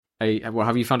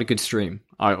have you found a good stream,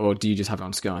 or do you just have it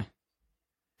on Sky?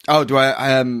 Oh, do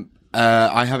I?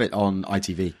 I have it on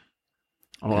ITV.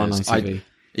 Oh, on ITV.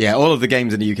 Yeah, all of the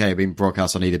games in the UK have been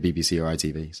broadcast on either BBC or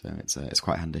ITV, so it's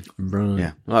quite handy. Right.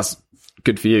 Yeah, well, that's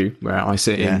good for you. Where I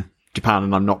sit in Japan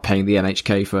and I'm not paying the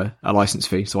NHK for a license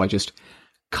fee, so I just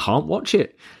can't watch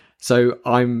it. So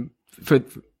I'm for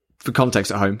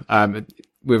context at home.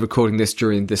 We're recording this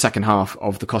during the second half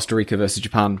of the Costa Rica versus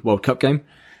Japan World Cup game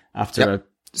after a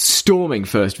storming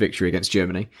first victory against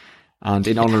Germany. And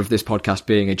in honor of this podcast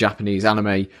being a Japanese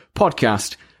anime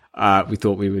podcast, we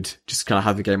thought we would just kind of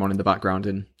have the game on in the background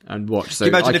and watch. So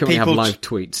I currently have live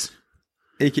tweets.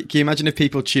 Can you imagine if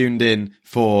people tuned in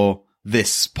for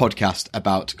this podcast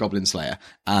about Goblin Slayer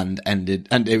and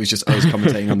it was just us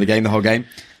commentating on the game the whole game?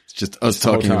 It's just us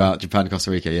talking about Japan, Costa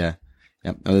Rica, yeah.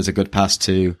 Oh, there's a good pass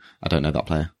to, I don't know that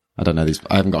player. I don't know these,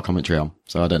 I haven't got commentary on,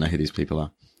 so I don't know who these people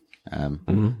are.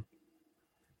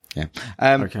 Yeah.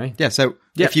 Okay. Yeah, so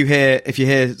if you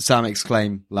hear Sam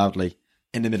exclaim loudly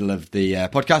in the middle of the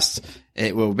podcast,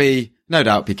 it will be, no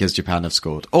doubt, because Japan have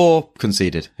scored. Or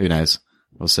conceded, who knows?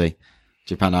 We'll see.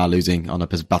 Japan are losing on a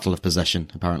battle of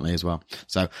possession, apparently, as well.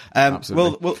 So,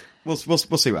 we'll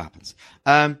see what happens.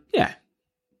 Yeah.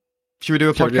 Should we do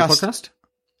a podcast?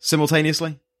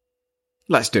 Simultaneously?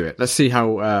 Let's do it. Let's see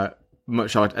how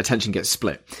much our attention gets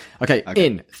split. Okay,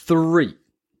 in 3,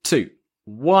 2,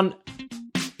 1.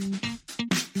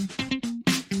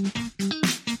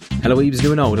 Hello, Weebs,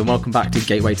 new and old, and welcome back to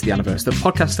Gateway to the Universe, the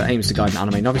podcast that aims to guide an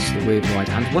anime novice to the weird, wide,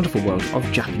 and wonderful world of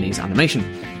Japanese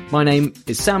animation. My name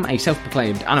is Sam, a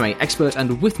self-proclaimed anime expert,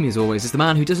 and with me, as always, is the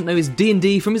man who doesn't know his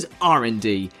D&D from his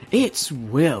R&D. It's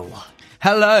Will.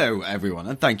 Hello, everyone,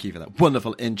 and thank you for that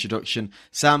wonderful introduction,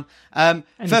 Sam.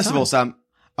 First of all, Sam,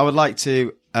 I would like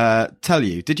to tell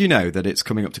you, did you know that it's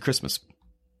coming up to Christmas?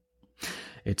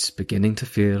 It's beginning to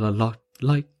feel a lot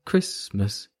like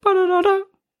Christmas. Ba-da-da-da.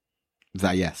 Is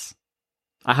that yes?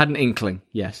 I had an inkling,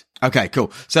 yes. Okay,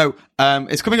 cool. So,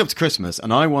 it's coming up to Christmas,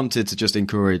 and I wanted to just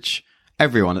encourage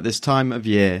everyone at this time of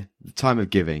year, the time of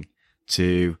giving,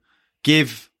 to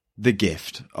give the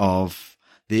gift of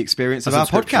the experience of our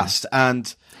podcast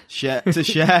and share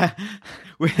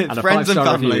with and friends and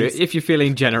families. If you're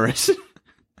feeling generous.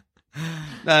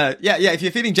 If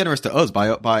you're feeling generous to us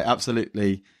by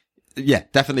absolutely... Yeah,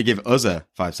 definitely give us a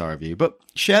 5-star review, but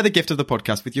share the gift of the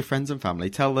podcast with your friends and family.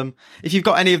 Tell them, if you've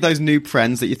got any of those noob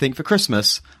friends that you think for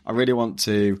Christmas, I really want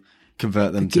to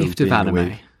convert them to the gift of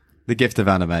anime. The gift of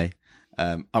anime.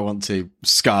 I want to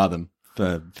scar them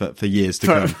for years to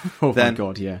come. Oh my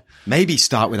God, yeah. Maybe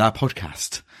start with our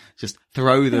podcast. Just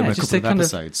throw them a couple of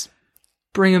episodes.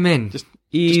 Bring them in. Just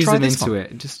ease them into one.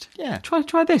 it. Just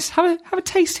try this. Have a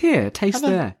taste here, taste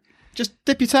there. Just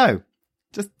dip your toe.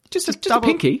 Just a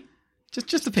pinky.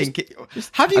 Just a pinky.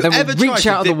 Have you ever reach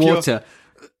out of the water?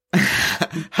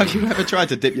 Have you ever tried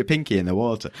to dip your pinky in the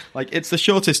water? Like, it's the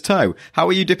shortest toe. How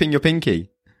are you dipping your pinky?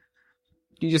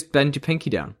 You just bend your pinky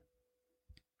down.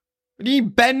 When you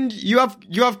bend, you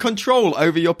have control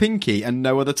over your pinky and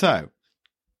no other toe.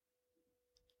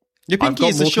 Your pinky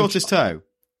is the shortest toe.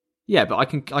 Yeah, but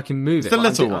I can move it. The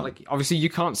little one. Like, obviously, you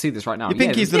can't see this right now. Your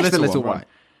pinky is the little one. Right.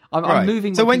 I'm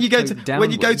moving. So when you go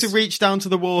to reach down to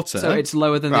the water, so it's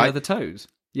lower than the other toes.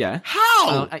 Yeah.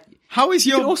 How? How is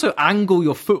your? You can also angle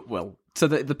your foot, Will, so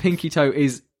that the pinky toe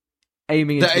is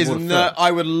aiming into the water. First.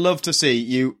 I would love to see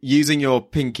you using your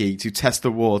pinky to test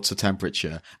the water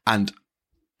temperature and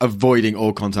avoiding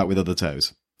all contact with other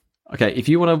toes. Okay, if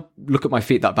you want to look at my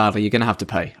feet that badly, you're going to have to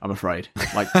pay. I'm afraid.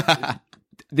 Like.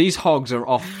 These hogs are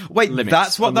off. Wait, limits,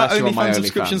 that's what that OnlyFans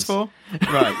subscription's for?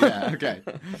 Right, yeah,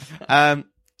 okay.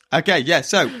 Okay, yeah,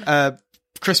 so,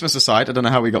 Christmas aside, I don't know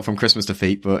how we got from Christmas to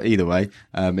feet, but either way,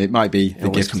 it might be the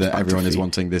gift that everyone is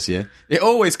wanting this year. It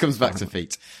always comes back to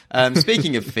feet.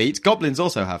 Speaking of feet, goblins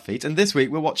also have feet, and this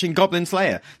week we're watching Goblin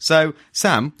Slayer. So,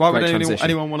 Sam, why would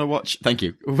anyone want to watch, thank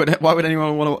you, why would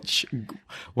anyone want to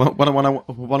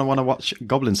watch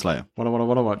Goblin Slayer? Why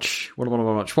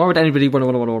would anybody want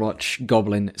to watch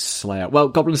Goblin Slayer? Well,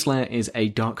 Goblin Slayer is a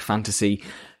dark fantasy,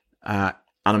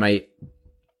 anime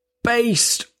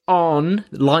based on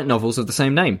light novels of the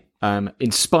same name,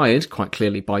 inspired quite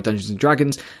clearly by Dungeons &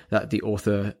 Dragons that the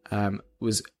author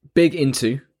was big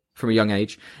into from a young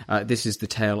age. This is the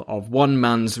tale of one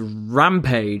man's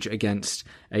rampage against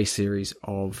a series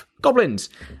of goblins.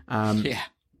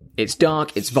 It's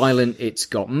dark, it's violent, it's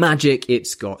got magic,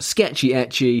 it's got sketchy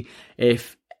etchy.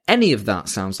 If any of that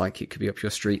sounds like it could be up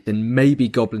your street, then maybe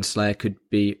Goblin Slayer could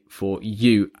be for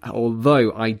you.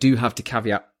 Although I do have to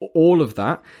caveat all of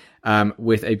that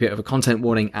with a bit of a content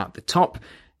warning at the top.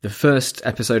 The first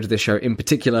episode of this show in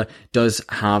particular does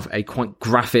have a quite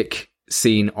graphic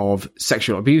scene of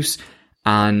sexual abuse,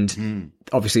 and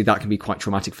obviously that can be quite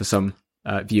traumatic for some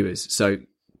viewers. So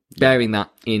bearing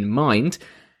that in mind,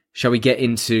 shall we get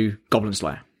into Goblin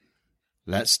Slayer?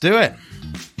 Let's do it.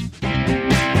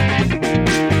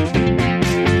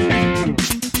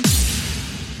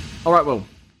 All right, well,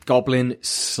 Goblin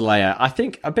Slayer. I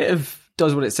think a bit of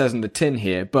does what it says in the tin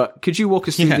here, but could you walk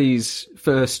us through these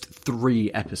first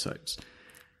 3 episodes?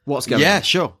 What's going on? Yeah,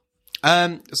 sure.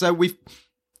 So we've...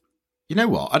 You know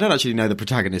what? I don't actually know the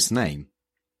protagonist's name.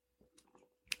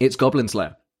 It's Goblin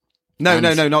Slayer. No,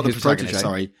 not the protagonist,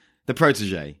 sorry. The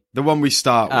protege. The one we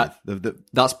start with.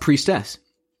 That's Priestess.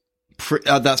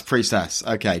 That's Priestess.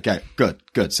 Okay,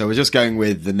 good. So we're just going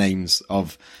with the names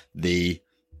of the...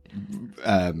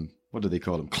 what do they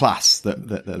call them? Class that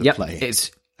they're playing.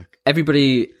 It's...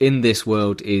 Everybody in this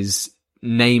world is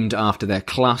named after their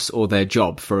class or their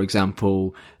job. For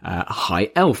example, High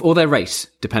Elf, or their race,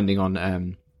 depending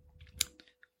on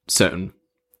certain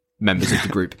members of the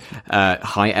group.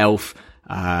 High Elf.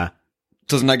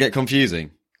 Doesn't that get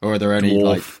confusing? Or are there only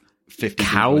dwarf, 50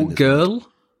 cowgirl,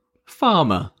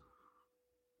 farmer,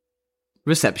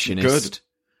 receptionist? Good.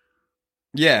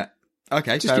 Yeah.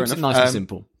 Okay, just fair keeps enough. It nice and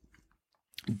simple.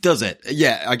 Does it?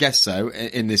 Yeah, I guess so.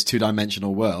 In this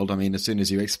 2-dimensional world, I mean, as soon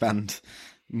as you expand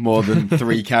more than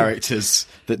 3 characters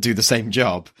that do the same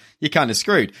job, you're kind of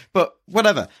screwed. But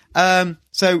whatever.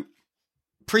 So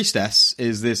Priestess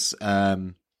is this...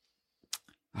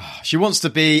 she wants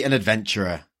to be an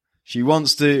adventurer. She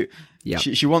wants to...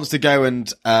 She wants to go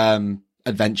and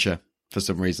adventure for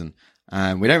some reason.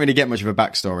 We don't really get much of a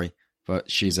backstory, but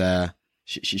she's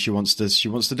she wants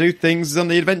to do things on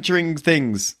the adventuring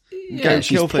things. Yeah,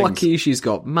 she's plucky, she's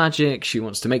got magic, she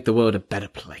wants to make the world a better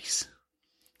place.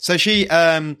 So she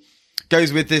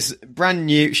goes with this brand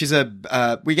new,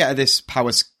 we get her this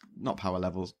not power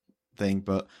levels thing,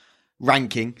 but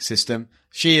ranking system.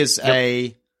 She is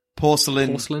a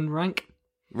porcelain rank.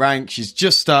 She's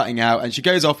just starting out, and she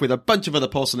goes off with a bunch of other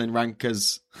porcelain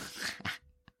rankers.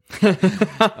 Say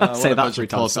that 3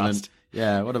 times fast.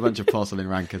 Yeah, what a bunch of porcelain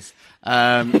rankers.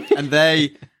 And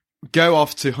they go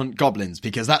off to hunt goblins,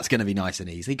 because that's going to be nice and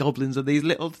easy. Goblins are these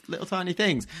little tiny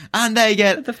things. And they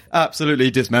get absolutely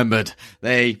dismembered.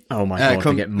 They they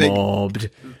get mobbed.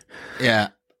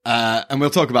 And we'll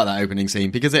talk about that opening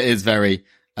scene, because it is very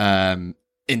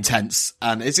intense,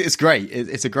 and it's great.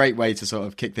 It's a great way to sort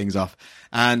of kick things off.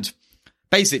 And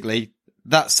basically,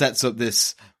 that sets up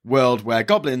this world where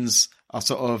goblins are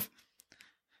sort of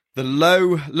the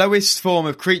lowest form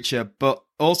of creature, but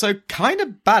also kind of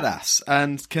badass,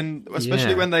 and can,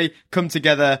 especially when they come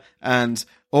together and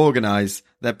organize,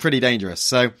 they're pretty dangerous.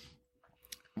 So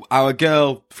our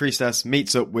girl Priestess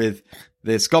meets up with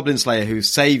this Goblin Slayer who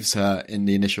saves her in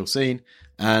the initial scene,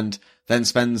 and then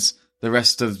spends the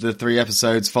rest of the 3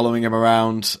 episodes following him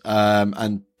around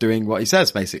and doing what he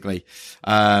says, basically.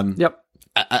 And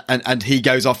he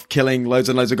goes off killing loads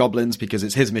and loads of goblins, because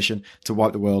it's his mission to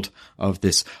wipe the world of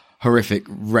this horrific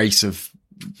race of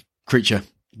creature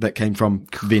that came from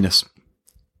Venus.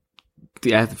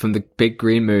 Yeah, from the big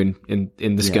green moon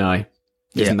in the sky.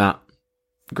 Isn't that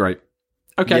great?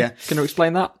 Okay, can you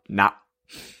explain that? Nah.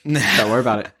 Don't worry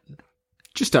about it.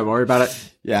 Just don't worry about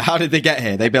it. Yeah, how did they get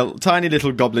here? They built tiny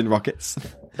little goblin rockets.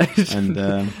 And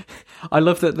I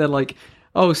love that they're like,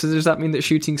 oh, so does that mean that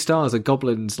shooting stars are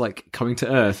goblins, like, coming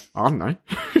to Earth? I don't know.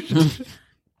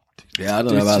 Yeah, I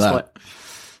don't know about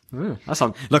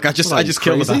that. Look, I just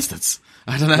kill the bastards.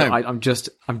 I don't know.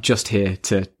 I'm just here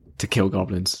to kill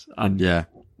goblins, and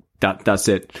that's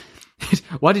it.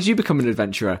 Why did you become an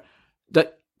adventurer?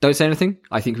 Don't say anything.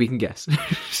 I think we can guess.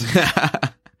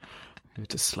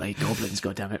 To slay goblins,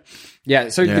 goddammit. Yeah,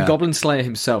 so the Goblin Slayer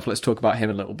himself, let's talk about him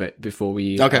a little bit before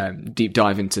we deep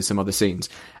dive into some other scenes.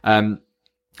 I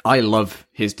love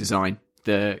his design.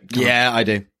 I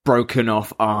do. Broken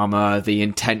off armor, the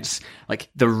intense, like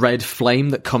the red flame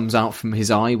that comes out from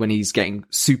his eye when he's getting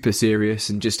super serious,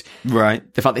 and just the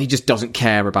fact that he just doesn't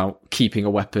care about keeping a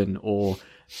weapon or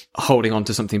holding on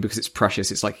to something because it's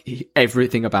precious. It's like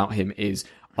everything about him is,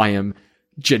 I am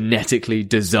genetically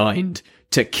designed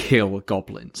to kill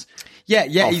goblins. Yeah,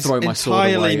 he's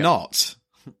entirely not.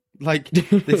 Like,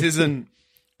 this isn't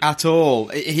at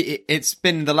all. It's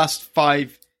been the last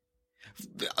 5...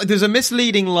 There's a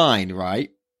misleading line, right?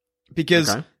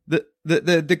 Because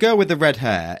the girl with the red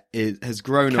hair has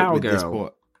grown up with this boy.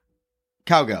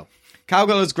 Cowgirl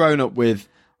has grown up with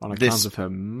on account of her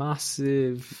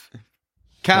massive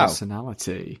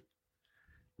personality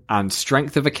and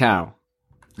strength of a cow.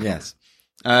 Yes.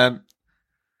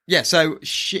 So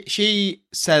she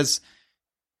says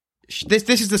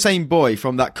this is the same boy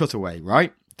from that cutaway,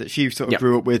 right? that she sort of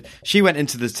grew up with. She went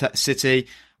into the city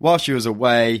while she was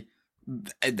away.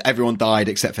 Everyone died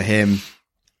except for him.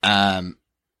 And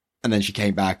then she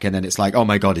came back, and then it's like, oh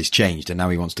my God, he's changed, and now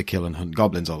he wants to kill and hunt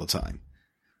goblins all the time.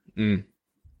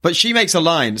 But she makes a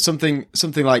line, something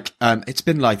like, it's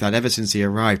been like that ever since he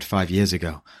arrived 5 years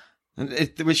ago.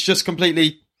 And which just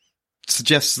completely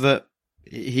suggests that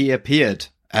he appeared,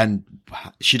 and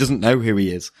she doesn't know who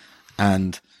he is.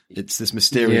 And it's this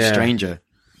mysterious stranger.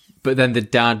 But then the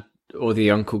dad or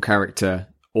the uncle character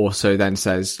also then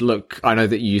says, look, I know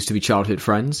that you used to be childhood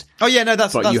friends. Oh yeah, no,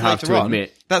 that's you have to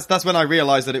admit. That's when I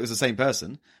realised that it was the same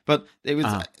person. But it was,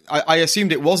 I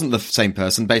assumed it wasn't the same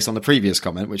person based on the previous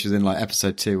comment, which was in like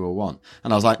episode 2 or 1.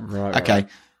 And I was like, okay,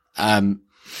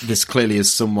 this clearly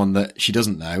is someone that she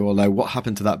doesn't know, although what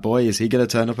happened to that boy? Is he going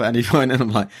to turn up at any point? And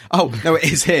I'm like, oh, no, it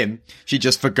is him. She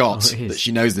just forgot that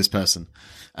she knows this person.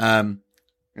 So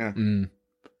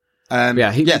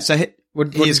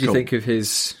what did you think of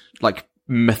his, like,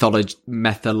 methodology?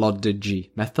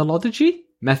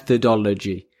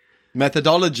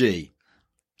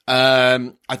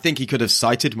 I think he could have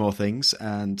cited more things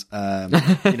and,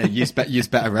 used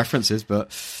better references, but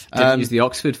didn't use the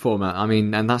Oxford format. I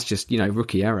mean, and that's just,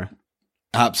 rookie error.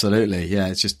 Absolutely. Yeah.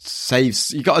 It's just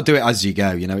saves, you got to do it as you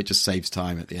go, it just saves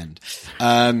time at the end.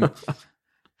 I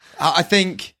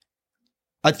think,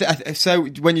 so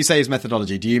when you say his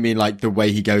methodology, do you mean like the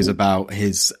way he goes about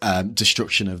his,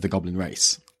 destruction of the goblin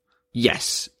race?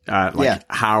 Yes.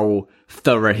 How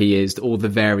thorough he is, all the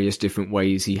various different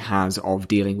ways he has of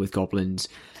dealing with goblins.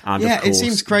 And of course, it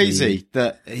seems crazy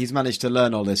that he's managed to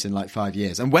learn all this in like 5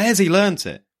 years. And where's he learnt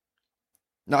it?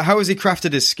 Now, how has he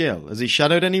crafted his skill? Has he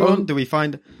shadowed anyone? Do we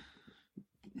find...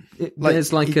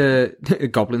 There's a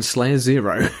Goblin Slayer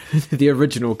 0, the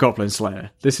original Goblin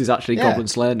Slayer. This is actually Goblin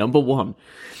Slayer number 1.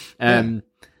 I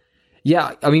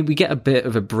mean, we get a bit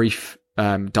of a brief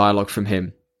dialogue from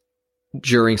him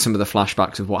during some of the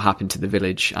flashbacks of what happened to the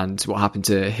village and what happened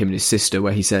to him and his sister,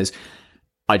 where he says,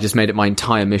 I just made it my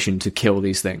entire mission to kill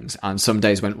these things. And some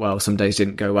days went well, some days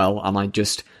didn't go well. And I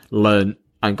just learned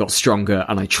and got stronger,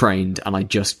 and I trained, and I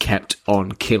just kept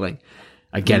on killing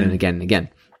again and again and again.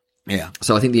 Yeah.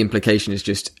 So I think the implication is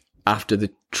just after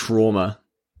the trauma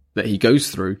that he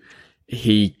goes through,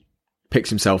 he picks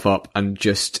himself up, and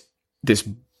just this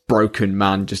broken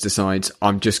man just decides,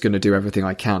 I'm just going to do everything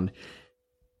I can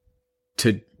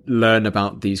to learn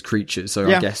about these creatures. So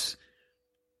I guess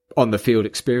on the field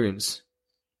experience.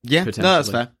 Yeah, no, that's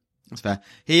fair. That's fair.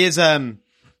 He is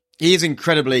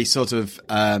incredibly sort of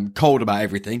cold about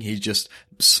everything. He just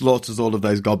slaughters all of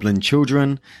those goblin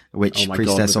children, which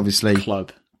Priestess obviously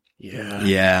club.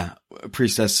 Yeah,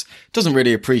 Priestess doesn't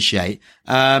really appreciate.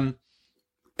 We'll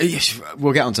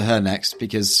get onto her next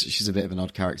because she's a bit of an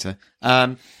odd character.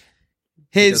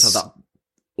 He does have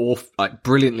that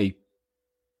brilliantly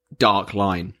dark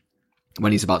line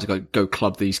when he's about to go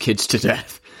club these kids to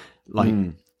death.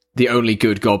 The only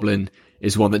good goblin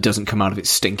is one that doesn't come out of its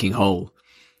stinking hole.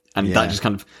 And that just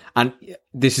kind of, and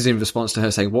this is in response to her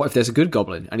saying, what if there's a good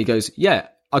goblin? And he goes, I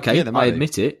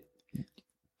admit it.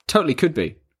 Totally could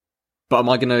be. But am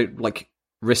I going to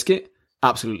risk it?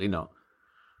 Absolutely not.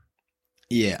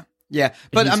 Yeah. Yeah.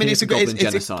 But I mean, it's a goblin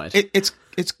genocide.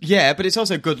 But it's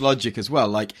also good logic as well.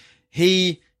 Like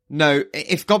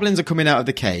if goblins are coming out of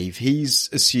the cave, he's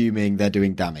assuming they're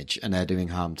doing damage and they're doing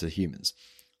harm to humans.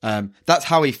 That's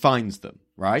how he finds them,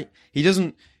 right? He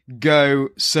doesn't go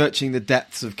searching the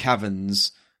depths of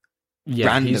caverns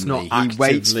randomly. He's not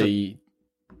actively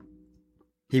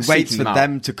he waits for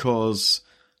them to cause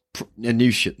a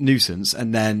nuisance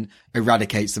and then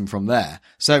eradicates them from there.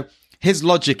 So his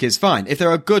logic is fine. If there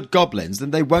are good goblins,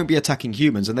 then they won't be attacking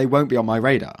humans and they won't be on my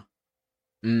radar.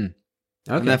 Okay.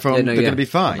 And therefore they're going to be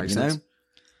fine, So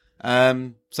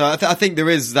I think there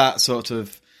is that sort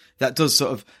of, that does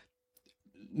sort of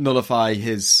nullify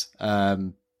his,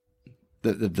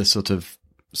 the sort of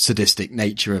sadistic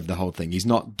nature of the whole thing. He's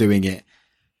not doing it.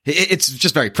 It's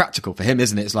just very practical for him,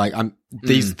 isn't it? It's like,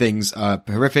 these things are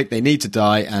horrific. They need to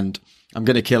die, and I'm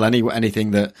going to kill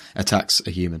anything that attacks a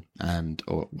human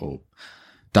or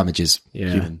damages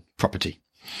human property,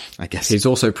 I guess. He's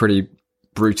also pretty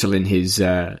brutal in his,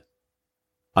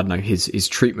 his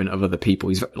treatment of other people.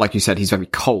 He's, like you said, he's very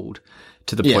cold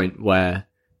to the point where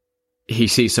he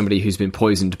sees somebody who's been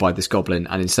poisoned by this goblin,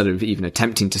 and instead of even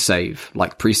attempting to save,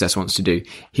 like Priestess wants to do,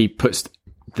 he puts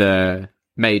the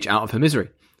mage out of her misery,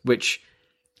 which,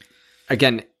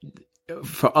 again,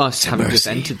 for us, having just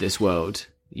entered this world,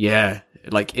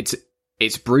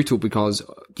 it's brutal because,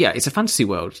 it's a fantasy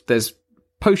world. There's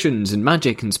potions and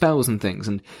magic and spells and things,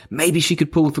 and maybe she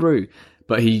could pull through,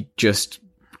 but he just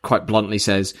quite bluntly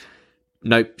says,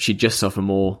 nope, she'd just suffer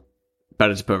more.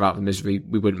 Better to put her out of the misery.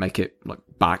 We wouldn't make it like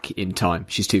back in time.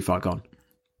 She's too far gone.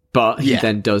 But he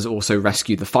then does also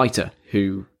rescue the fighter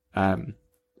who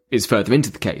is further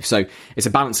into the cave. So it's a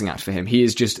balancing act for him. He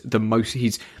is just the most.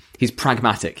 He's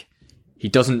pragmatic.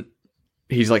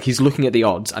 He's looking at the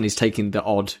odds and he's taking the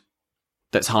odd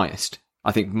that's highest.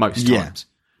 I think most times.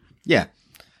 Yeah.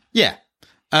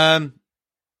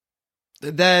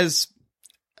 There's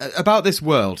about this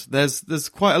world. There's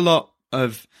quite a lot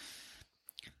of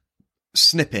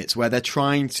snippets where they're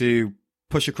trying to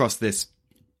push across this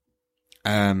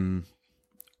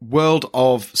world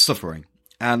of suffering,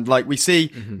 and like we see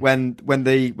when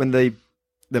the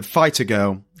fighter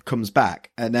girl comes back,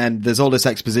 and then there's all this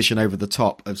exposition over the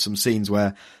top of some scenes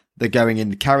where they're going in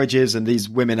the carriages and these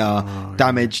women are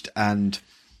damaged and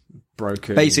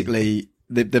broken. Basically,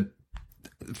 the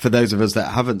for those of us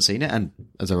that haven't seen it, and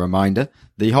as a reminder,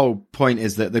 the whole point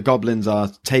is that the goblins are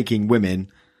taking women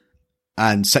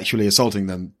and sexually assaulting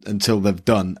them until they've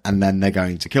done, and then they're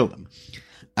going to kill them.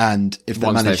 And if they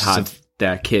once manage they've had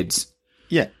their kids.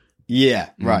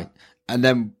 Right. And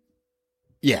then,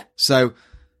 so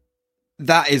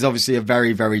that is obviously a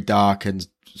very, very dark and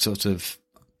sort of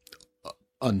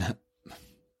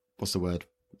what's the word?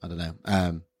 I don't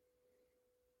know.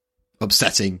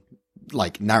 Upsetting,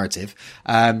 like, narrative.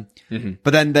 But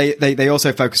then they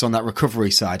also focus on that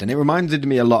recovery side, and it reminded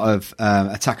me a lot of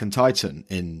Attack on Titan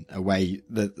in a way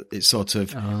that it's sort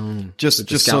of just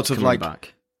sort of like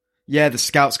back. The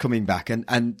scouts coming back,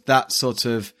 and that sort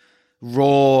of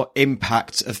raw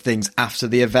impact of things after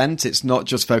the event. It's not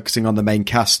just focusing on the main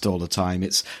cast all the time.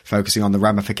 It's focusing on the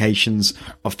ramifications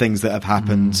of things that have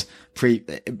happened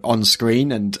on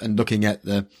screen and looking at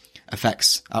the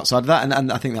effects outside of that.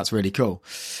 And I think that's really cool.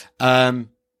 And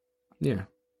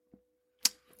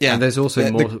there's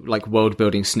also more like world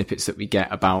building snippets that we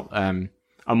get about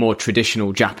a more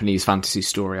traditional Japanese fantasy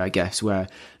story, I guess, where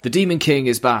the Demon King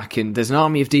is back and there's an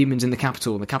army of demons in the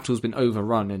capital and the capital's been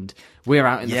overrun and we're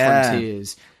out in the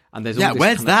frontiers. And there's all this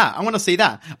where's that? I want to see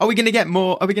that. Are we going to get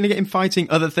more? Are we going to get him fighting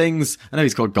other things? I know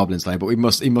he's called Goblin Slayer, but he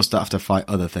must have to fight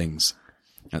other things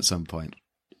at some point.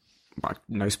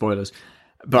 No spoilers.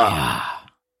 But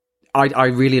I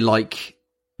really like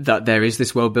that there is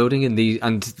this world building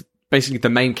and basically the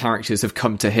main characters have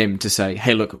come to him to say,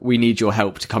 hey, look, we need your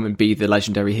help to come and be the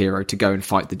legendary hero to go and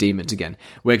fight the demons again.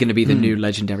 We're going to be the new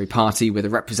legendary party. We're the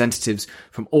representatives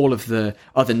from all of the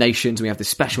other nations. We have this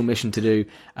special mission to do.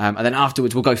 And then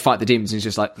afterwards we'll go fight the demons. And he's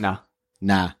just like, nah.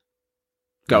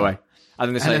 Go away. And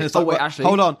then they say, wait, actually,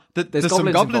 hold on. There's some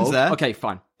goblins involved. there. Okay,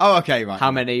 fine. Oh, okay, right.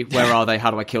 How many? Where are they?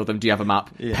 How do I kill them? Do you have a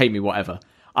map? Pay me whatever.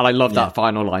 And I love that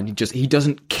final line. He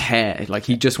doesn't care. Like,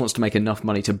 he just wants to make enough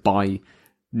money to buy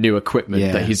new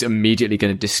equipment that he's immediately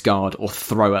going to discard or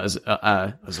throw at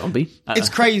a zombie. It's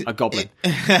crazy. A goblin.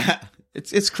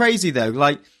 It's crazy though.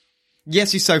 Like,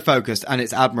 yes, he's so focused and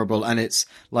it's admirable and it's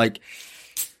like,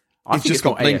 I've just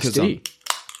got blinkers on.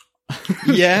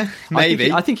 Yeah,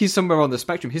 maybe. I think he's somewhere on the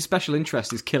spectrum. His special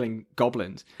interest is killing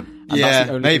goblins. And that's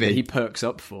the only thing that he perks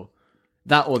up for.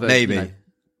 That or the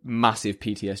massive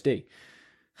PTSD.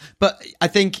 But I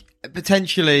think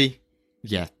potentially,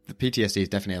 the PTSD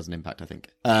definitely has an impact, I think.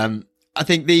 I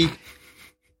think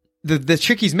the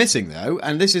trick he's missing though,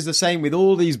 and this is the same with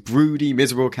all these broody,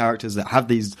 miserable characters that have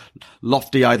these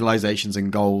lofty idolizations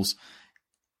and goals.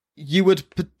 You would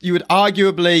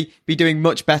arguably be doing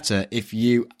much better if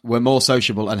you were more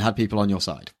sociable and had people on your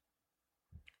side.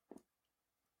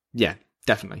 Yeah,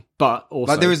 definitely. But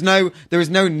also, like, there is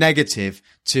no negative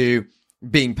to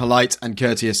being polite and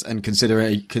courteous and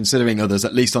considering others,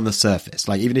 at least on the surface.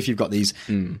 Like, even if you've got these,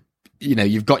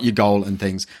 you've got your goal and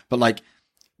things, but like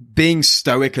being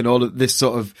stoic and all of this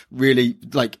sort of really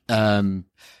like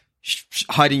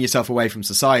hiding yourself away from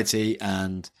society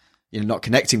and not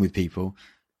connecting with people,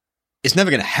 it's never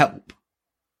going to help.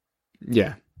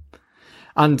 Yeah.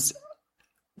 And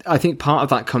I think part of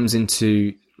that comes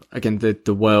into, again,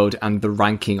 the world and the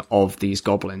ranking of these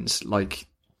goblins. Like,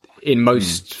 in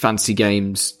most fantasy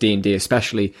games, D&D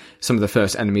especially, some of the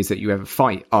first enemies that you ever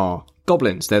fight are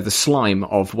goblins. They're the slime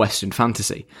of Western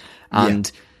fantasy.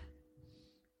 And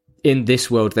in this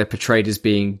world, they're portrayed as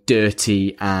being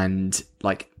dirty and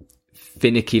like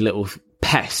finicky little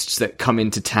pests that come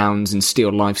into towns and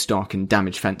steal livestock and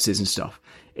damage fences and stuff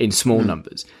in small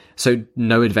numbers. So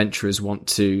no adventurers want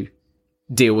to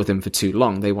deal with them for too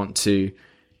long. They want to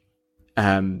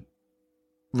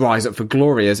rise up for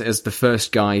glory, as the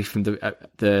first guy from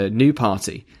the new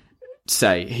party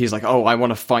say. He's like, oh, I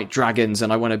want to fight dragons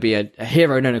and I want to be a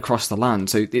hero known across the land.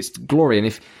 So it's glory. And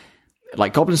if,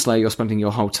 like Goblin Slayer, you're spending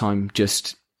your whole time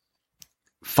just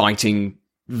fighting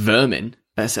vermin,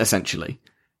 essentially,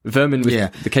 Vermin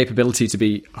with the capability to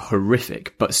be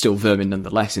horrific, but still vermin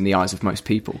nonetheless in the eyes of most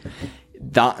people.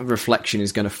 That reflection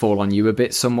is going to fall on you a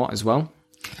bit somewhat as well.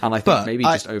 And I think maybe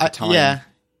just over time...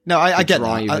 I get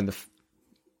that.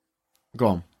 Go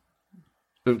on.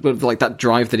 But like that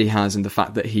drive that he has and the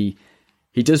fact that he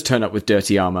does turn up with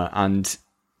dirty armor and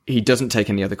he doesn't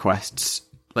take any other quests.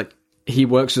 Like, he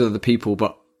works with other people,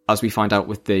 but as we find out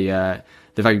with the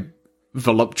very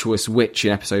voluptuous witch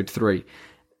in episode 3,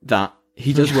 that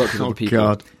he does work with other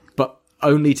people, but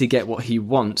only to get what he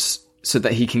wants so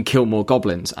that he can kill more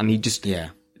goblins. And he just... Yeah.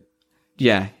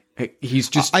 He's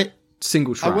just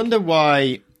single track. I wonder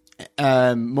why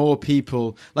more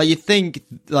people... Like, you think,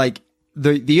 like,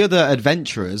 the other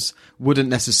adventurers wouldn't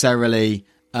necessarily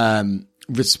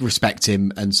respect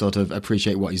him and sort of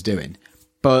appreciate what he's doing.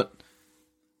 But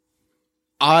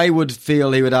I would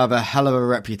feel he would have a hell of a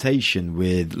reputation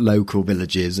with local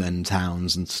villages and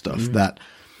towns and stuff that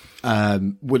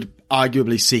would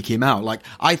arguably seek him out. Like,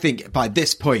 I think by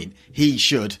this point, he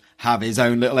should have his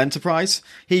own little enterprise.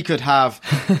 He could have,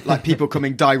 like, people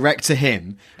coming direct to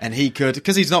him, and he could,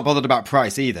 because he's not bothered about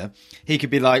price either, he could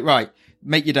be like, right,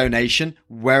 make your donation.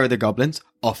 Where are the goblins?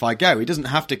 Off I go. He doesn't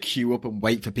have to queue up and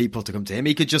wait for people to come to him.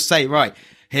 He could just say, right,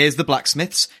 here's the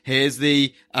blacksmiths, here's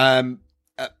the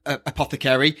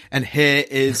apothecary, and here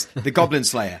is the Goblin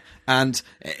Slayer. And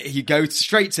you go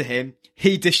straight to him.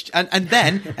 And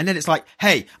then it's like,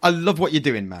 hey, I love what you're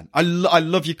doing, man. I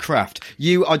love your craft.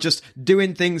 You are just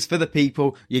doing things for the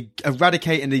people. You're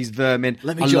eradicating these vermin.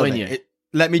 Let me join you.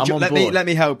 Let me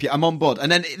help you. I'm on board.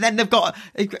 And then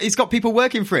he's got people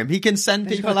working for him. He can send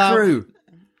people out. Crew.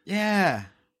 Yeah.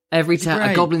 Every town,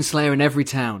 a Goblin Slayer in every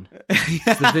town.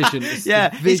 It's the vision. It's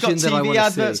the vision he's got that I TV want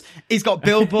adverts. To see. He's got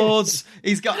billboards.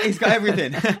 he's got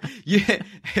everything.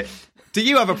 Do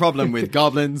you have a problem with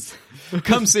goblins?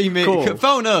 Come see me. Call.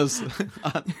 Phone us.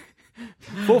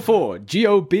 44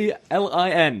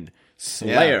 GOBLIN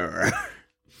Slayer.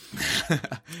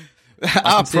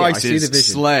 Our price is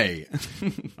slay.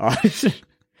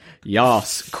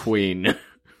 Yas, Queen.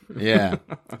 Yeah,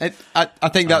 I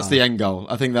think that's the end goal.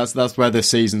 I think that's where the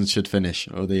season should finish,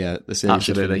 or the series.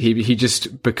 Absolutely, should finish. he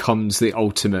just becomes the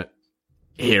ultimate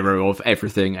hero of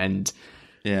everything, and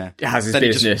has his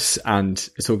business, and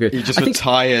it's all good. He just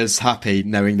retires happy,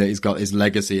 knowing that he's got his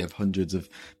legacy of hundreds of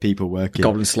people working.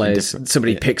 Goblin Slayers.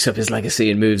 Somebody picks up his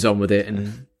legacy and moves on with it,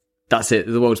 and that's it.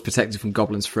 The world's protected from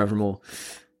goblins forevermore.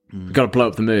 We've got to blow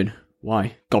up the moon.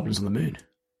 Why? Goblins on the moon.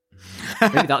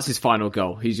 Maybe that's his final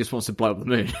goal. He just wants to blow up the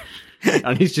moon.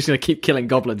 And he's just going to keep killing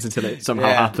goblins until it somehow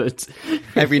happens.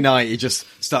 Every night he just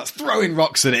starts throwing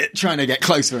rocks at it, trying to get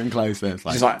closer and closer. It's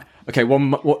like, he's like, okay,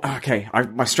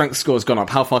 my strength score's gone up.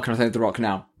 How far can I throw the rock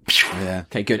now? Yeah.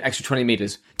 Okay, good. Extra 20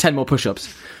 meters. 10 more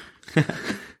push-ups.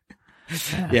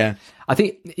 Yeah. I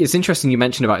think it's interesting you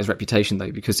mentioned about his reputation,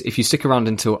 though, because if you stick around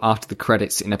until after the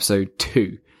credits in episode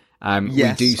 2,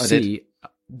 we do see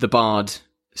the bard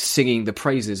singing the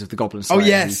praises of the Goblin Slayer. Oh,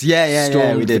 yes. Yeah.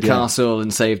 Stormed the castle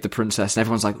and saved the princess, and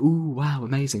everyone's like, ooh, wow,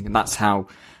 amazing. And that's how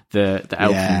the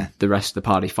elf and the rest of the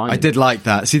party find I did like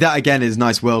that. See, that again is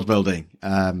nice world building,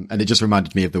 and it just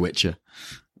reminded me of The Witcher.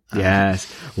 Yes.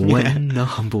 When a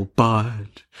humble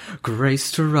bard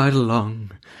graced to ride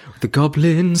along, the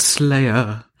Goblin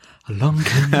Slayer, along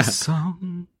came the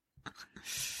song.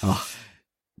 Oh.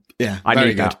 Yeah, I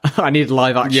need good. that. I need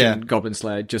live action Goblin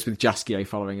Slayer just with Jaskier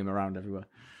following him around everywhere.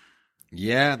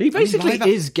 Yeah. He basically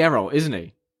is Geralt, isn't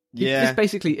he? Yeah. This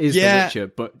basically is The Witcher,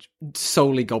 but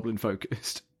solely goblin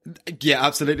focused. Yeah,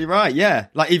 absolutely right. Yeah.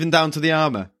 Like even down to the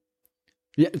armor.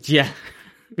 Yeah.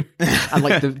 And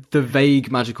like the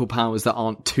vague magical powers that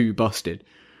aren't too busted.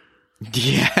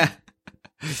 Yeah.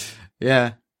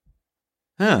 Yeah.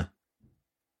 Huh.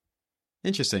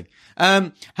 Interesting.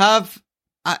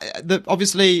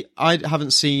 Obviously, I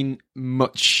haven't seen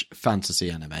much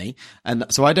fantasy anime, and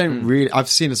so I don't really. I've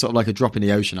seen a sort of like a drop in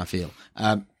the ocean. I feel.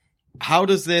 How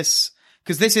does this?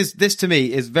 Because this to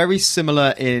me is very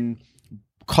similar in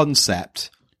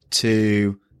concept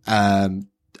to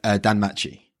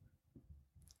Danmachi.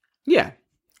 Yeah,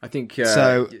 I think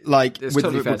so. Like with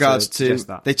totally regards to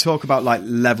they talk about like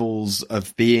levels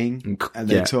of being, and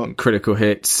they talk critical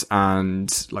hits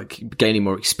and like gaining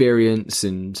more experience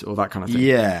and all that kind of thing.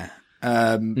 Yeah,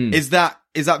 is that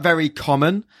very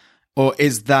common, or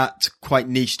is that quite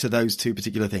niche to those two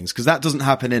particular things? Because that doesn't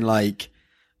happen in like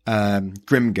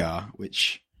Grimgar,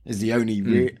 which is the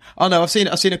only. Oh no, I've seen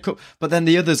a couple, but then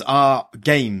the others are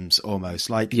games almost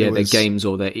like they're games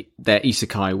or they're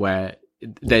isekai where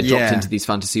they're dropped into these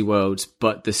fantasy worlds,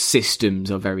 but the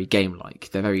systems are very game-like.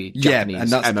 They're very Japanese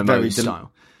and that's MMO very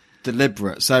style.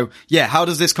 Deliberate. So, how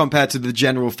does this compare to the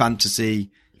general fantasy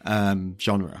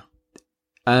genre.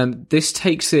 This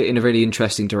takes it in a really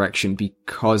interesting direction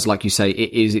because, like you say,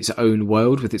 it is its own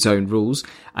world with its own rules.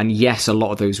 And yes, a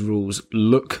lot of those rules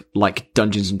look like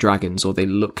Dungeons and Dragons, or they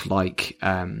look like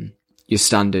your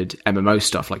standard MMO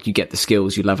stuff. Like you get the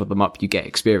skills, you level them up, you get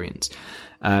experience.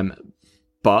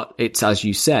 But it's, as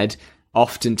you said,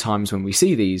 oftentimes when we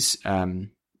see these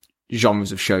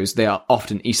genres of shows, they are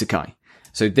often isekai.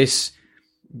 So this,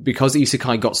 because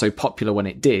isekai got so popular when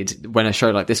it did, when a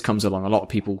show like this comes along, a lot of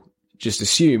people just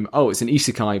assume, oh, it's an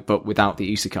isekai, but without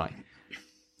the isekai.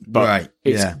 But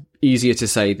it's easier to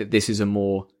say that this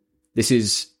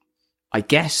is, I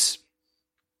guess,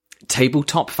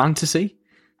 tabletop fantasy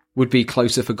would be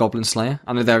closer for Goblin Slayer.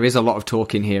 I know there is a lot of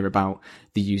talk in here about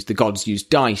the gods use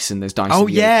dice, and there's dice. Oh, in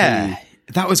the yeah.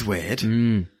 OP. That was weird.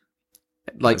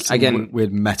 Like, That's again,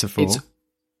 weird metaphor.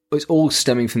 It's all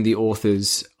stemming from the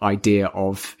author's idea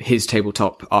of his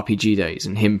tabletop RPG days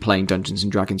and him playing Dungeons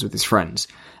and Dragons with his friends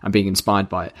and being inspired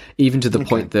by it. Even to the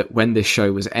point that when this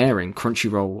show was airing,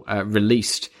 Crunchyroll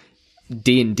released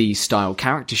D&D style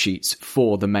character sheets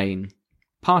for the main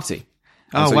party.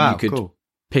 And so wow, you could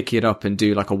pick it up and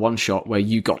do like a one shot where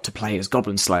you got to play as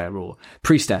Goblin Slayer or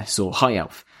Priestess or High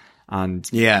Elf. And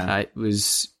it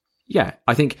was,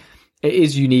 I think it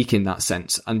is unique in that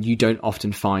sense. And you don't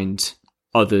often find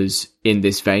others in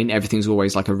this vein. Everything's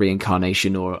always like a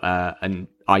reincarnation or and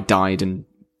I died and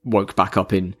woke back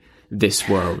up in this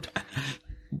world.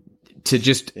 To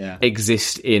just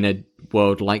exist in a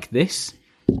world like this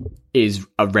is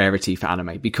a rarity for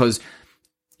anime, because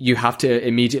you have to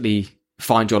immediately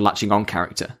find your latching on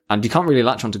character, and you can't really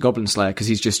latch onto Goblin Slayer because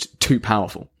he's just too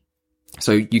powerful.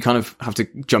 So you kind of have to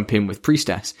jump in with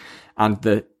Priestess, and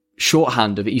the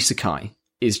shorthand of isekai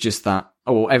is just that,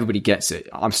 oh, well, everybody gets it.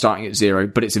 I'm starting at 0,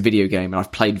 but it's a video game, and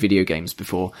I've played video games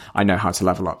before. I know how to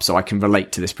level up, so I can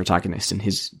relate to this protagonist and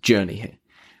his journey here.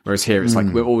 Whereas here, it's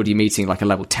like we're already meeting like a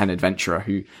level 10 adventurer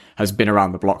who has been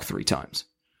around the block 3 times.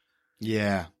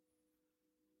 Yeah.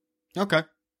 Okay.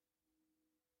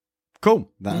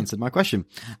 Cool. That answered my question.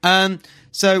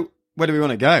 So where do we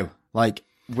want to go? Like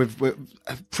with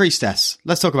Priestess.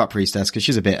 Let's talk about Priestess, because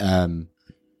she's a bit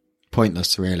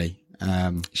pointless, really.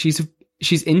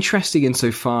 She's interesting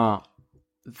insofar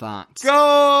that goal.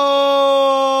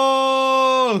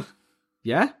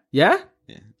 Yeah.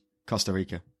 Costa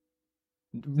Rica.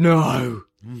 No.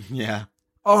 Yeah.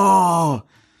 Oh,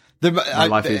 my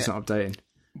life is not updating.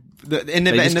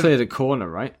 They just cleared a corner,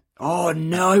 right? Oh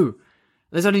no.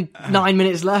 There's only 9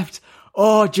 minutes left.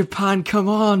 Oh, Japan, come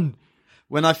on.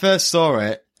 When I first saw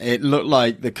it, it looked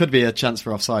like there could be a chance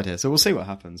for offside here. So we'll see what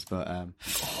happens. But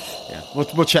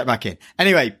we'll check back in.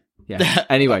 Anyway. Yeah.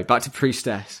 Anyway, back to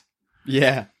Priestess.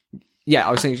 Yeah. Yeah,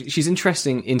 I was saying she's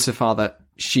interesting insofar that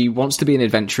she wants to be an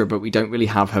adventurer, but we don't really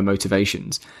have her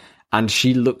motivations. And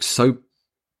she looks so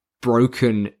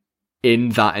broken in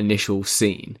that initial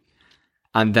scene.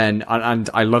 And then, and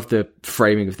I love the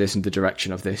framing of this and the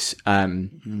direction of this.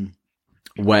 When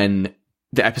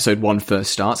the episode 1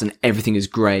 first starts and everything is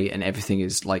grey and everything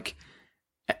is like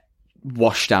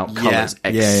washed out colours,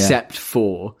 except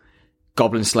for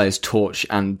Goblin Slayer's torch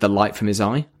and the light from his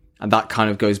eye. And that kind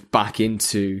of goes back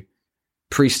into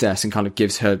Priestess and kind of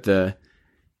gives her the,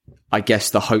 I guess,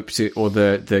 the hope to, or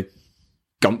the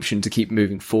gumption to keep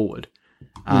moving forward.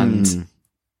 And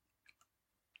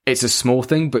it's a small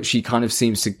thing, but she kind of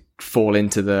seems to fall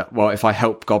into the, well, if I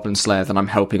help Goblin Slayer, then I'm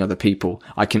helping other people.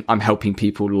 I'm helping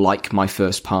people like my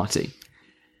first party.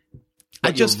 But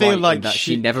I just feel like that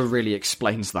she never really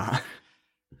explains that.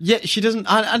 Yeah, she doesn't.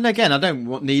 And again, I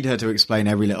don't need her to explain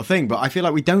every little thing, but I feel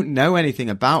like we don't know anything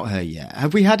about her yet.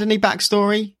 Have we had any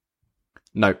backstory?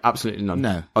 No, absolutely none.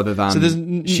 No. Other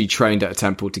than she trained at a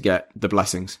temple to get the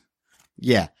blessings.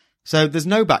 Yeah. So there's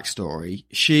no backstory.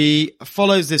 She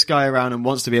follows this guy around and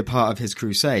wants to be a part of his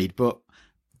crusade, but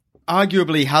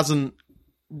arguably hasn't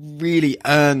really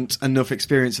earned enough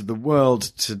experience of the world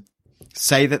to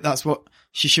say that that's what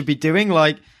she should be doing.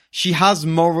 Like, she has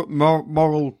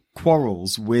moral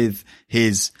quarrels with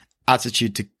his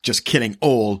attitude to just killing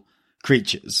all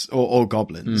creatures or all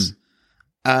goblins.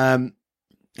 And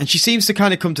she seems to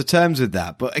kind of come to terms with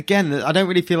that. But again, I don't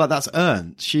really feel like that's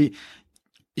earned. She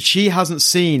hasn't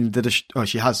seen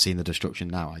she has seen the destruction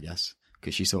now, I guess,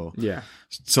 because she saw what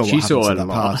happened at that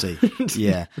party.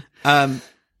 Yeah.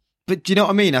 But do you know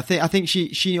what I mean? I think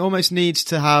she almost needs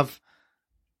to have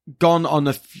gone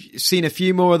on seen a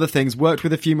few more other things, worked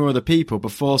with a few more other people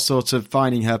before sort of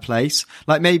finding her place.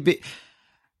 Like, maybe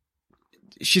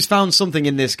she's found something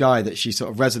in this guy that she sort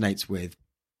of resonates with,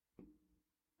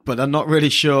 but I'm not really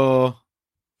sure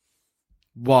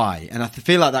why. And I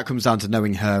feel like that comes down to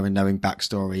knowing her and knowing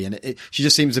backstory. And she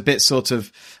just seems a bit sort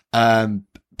of,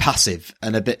 passive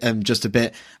and a bit, I'm just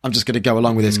going to go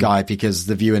along with this guy because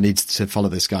the viewer needs to follow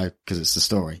this guy because it's the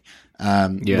story,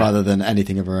 rather than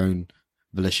anything of her own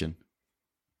volition.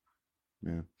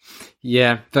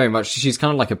 Yeah, very much. She's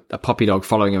kind of like a puppy dog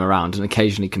following him around and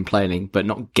occasionally complaining, but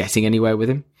not getting anywhere with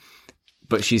him.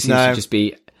 But she seems to just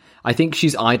be, I think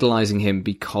she's idolizing him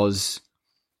because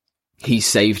he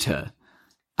saved her.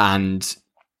 And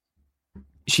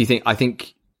I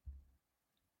think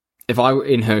if I were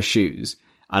in her shoes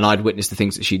and I'd witnessed the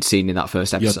things that she'd seen in that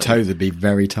first episode. Your toes would be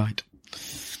very tight.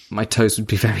 My toes would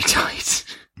be very tight.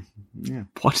 Yeah.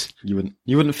 What? You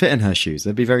wouldn't fit in her shoes.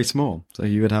 They'd be very small. So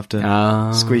you would have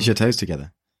to squeeze your toes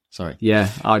together. Sorry. Yeah,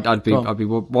 I'd be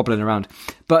wobbling around.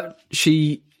 But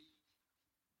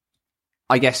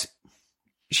I guess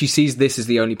she sees this as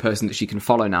the only person that she can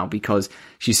follow now because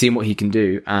she's seen what he can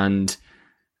do and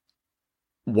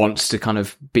wants to kind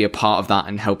of be a part of that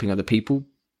and helping other people.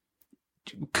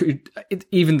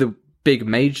 Even the big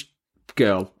mage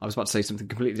girl, I was about to say something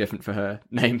completely different for her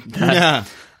name. Yeah.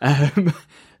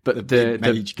 But the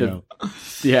mage girl.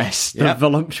 Yes, the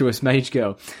voluptuous mage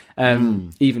girl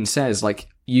even says, like,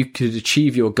 you could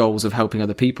achieve your goals of helping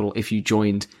other people if you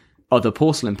joined other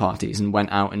porcelain parties and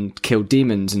went out and killed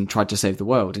demons and tried to save the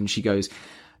world. And she goes,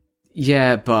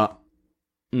 yeah, but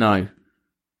no.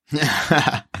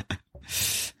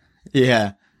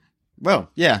 Yeah. Well,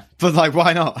 yeah, but like,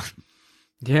 why not?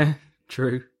 Yeah,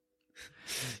 true.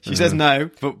 She says no,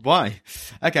 but why?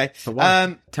 Okay. But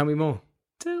why? Tell me more.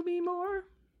 Tell me more.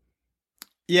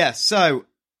 Yeah, so,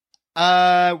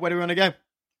 where do we want to go? Do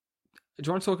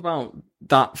you want to talk about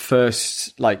that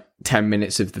first, 10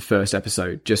 minutes of the first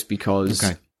episode? Just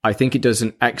because I think it does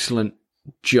an excellent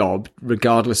job,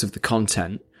 regardless of the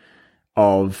content,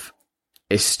 of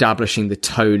establishing the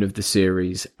tone of the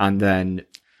series and then,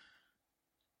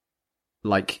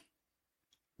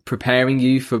 preparing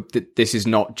you for this is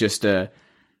not just a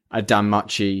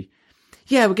Danmachi.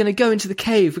 Yeah, we're going to go into the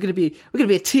cave. We're going to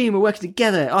be a team. We're working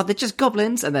together. Oh, they're just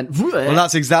goblins. And then, well,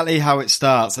 that's exactly how it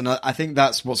starts. And I think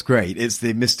that's what's great. It's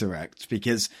the misdirect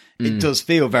because it does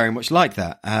feel very much like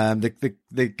that.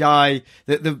 The guy,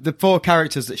 the four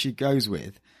characters that she goes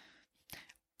with,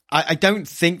 I don't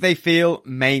think they feel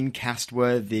main cast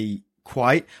worthy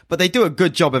quite, but they do a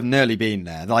good job of nearly being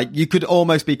there. Like, you could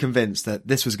almost be convinced that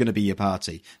this was going to be your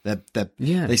party.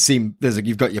 They seem,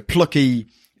 you've got your plucky,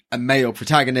 a male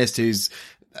protagonist who's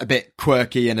a bit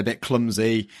quirky and a bit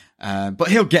clumsy, but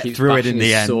he'll get through it in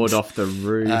the end. Sword off the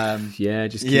roof.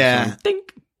 Just keeps on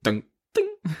dink, dunk,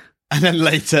 ding. And then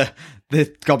later,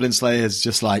 the Goblin Slayer is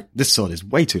just like, this sword is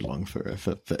way too long for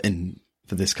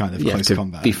this kind of close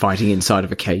combat. Be fighting inside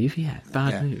of a cave. Yeah,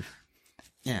 bad move.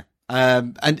 Yeah.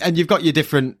 And you've got your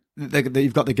different,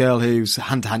 you've got the girl who's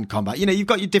hand-to-hand combat. You know, you've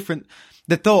got your different,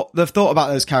 they've thought about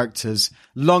those characters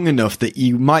long enough that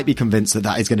you might be convinced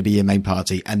that is going to be your main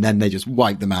party, and then they just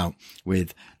wipe them out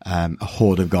with a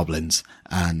horde of goblins.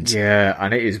 And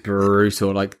it is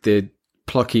brutal. Like, the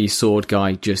plucky sword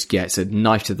guy just gets a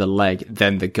knife to the leg,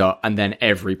 then the gut, and then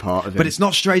every part of it. But it's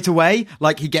not straight away.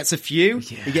 Like, he gets a few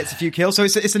kills. So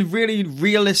it's a really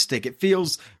realistic, it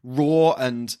feels raw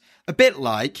and a bit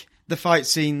like the fight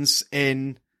scenes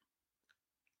in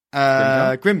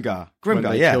Grimgar. When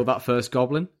they kill that first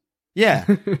goblin. Yeah.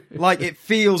 Like, it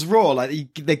feels raw.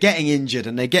 Like, they're getting injured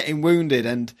and they're getting wounded,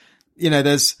 and, you know,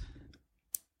 there's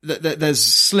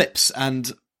slips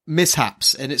and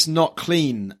mishaps, and it's not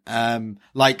clean.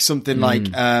 Like something like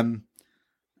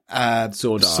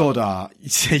Sword Art.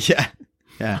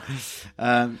 Yeah.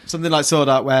 Something like Sword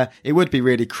Art, where it would be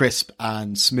really crisp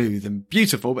and smooth and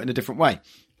beautiful, but in a different way.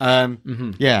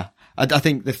 Yeah. I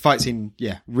think the fight scene,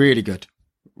 really good.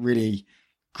 Really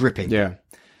gripping. Yeah.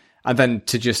 And then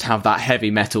to just have that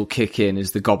heavy metal kick in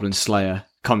as the Goblin Slayer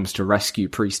comes to rescue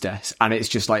Priestess. And it's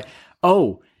just like,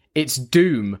 oh, it's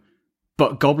Doom,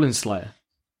 but Goblin Slayer.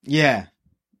 Yeah.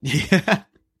 Yeah.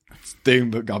 It's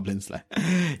Doom, but Goblin Slayer.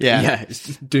 Yeah. Yeah,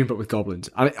 it's Doom, but with goblins.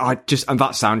 And that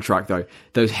soundtrack, though,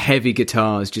 those heavy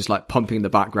guitars just like pumping in the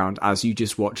background as you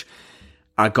just watch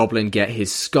a goblin get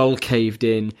his skull caved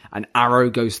in, an arrow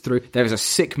goes through. There is a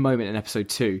sick moment in episode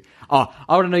 2. I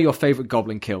want to know your favourite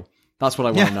goblin kill. That's what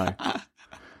I want to know.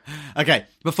 Okay,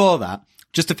 before that,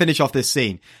 just to finish off this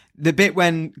scene, the bit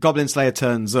when Goblin Slayer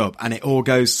turns up and it all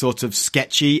goes sort of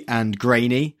sketchy and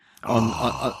grainy,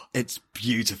 it's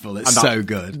beautiful. It's so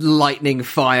good. Lightning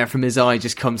fire from his eye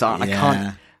just comes out. Yeah. I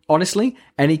can't, honestly,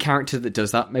 any character that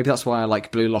does that, maybe that's why I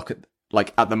like Blue Lock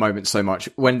at the moment so much,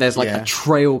 when there's a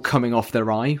trail coming off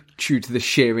their eye due to the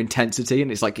sheer intensity,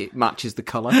 and it's like it matches the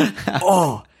colour.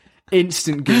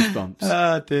 Instant goosebumps.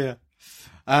 Oh dear.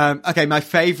 Okay, my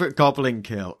favourite goblin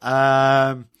kill.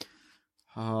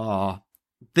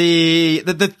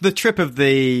 The trip of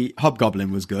the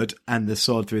hobgoblin was good, and the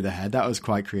sword through the head, that was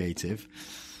quite creative.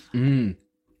 And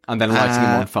then lighting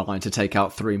him on fire to take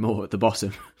out 3 more at the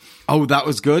bottom. Oh, that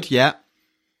was good. Yeah.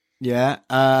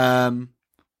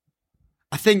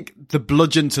 I think the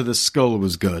bludgeon to the skull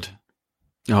was good.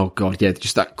 Oh god, yeah,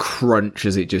 just that crunch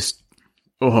as it just...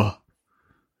 Oh.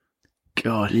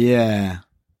 God. Yeah.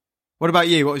 What about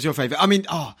you? What was your favourite? I mean,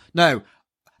 no.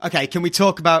 Okay, can we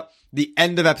talk about the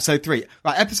end of episode 3?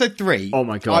 Right, episode 3. Oh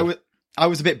my god. I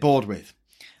was a bit bored with.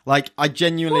 Like, I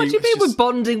genuinely... What do you mean we're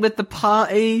bonding with the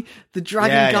party? The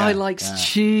dragon guy likes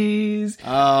cheese.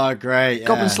 Oh, great.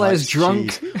 Goblin Slayer's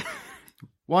drunk.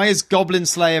 Why is Goblin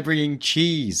Slayer bringing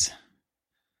cheese?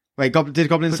 Wait, did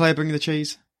Goblin Slayer bring the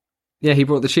cheese? Yeah, he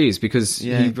brought the cheese because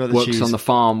he works on the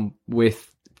farm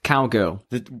with Cowgirl.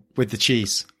 With the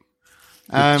cheese.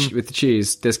 With the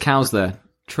cheese. There's cows there.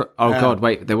 God,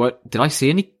 wait, there were... Did I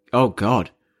see any? Oh, God.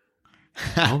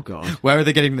 Oh, God. Where are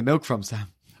they getting the milk from, Sam?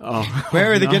 Oh,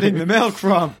 Where are they getting the milk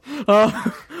from?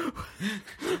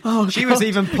 She was God.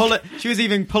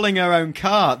 even pulling her own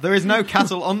cart. There is no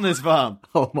cattle on this farm.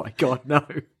 Oh my god, no.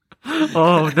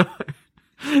 Oh no.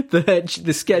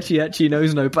 The sketchy etchy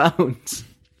knows no bounds.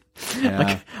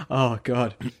 Yeah. Oh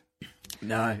god.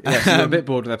 No. Yeah, so I'm a bit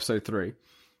bored with episode 3.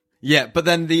 Yeah, but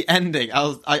then the ending,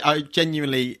 I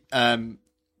genuinely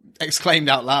exclaimed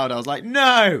out loud. I was like,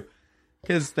 no!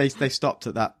 Because they stopped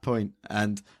at that point,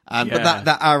 but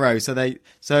that arrow.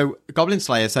 So Goblin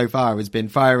Slayer so far has been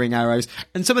firing arrows,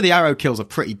 and some of the arrow kills are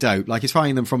pretty dope. Like he's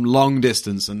firing them from long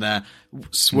distance, and they're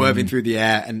swerving through the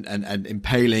air and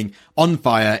impaling on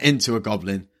fire into a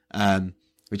goblin,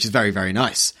 which is very, very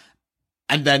nice.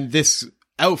 And then this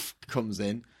elf comes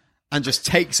in and just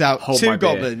takes out 2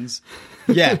 goblins.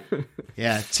 Yeah,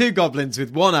 2 goblins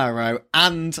with 1 arrow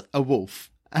and a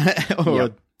wolf.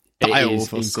 It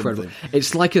is incredible. Something.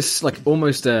 It's like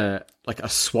almost a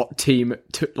SWAT team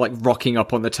rocking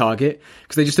up on the target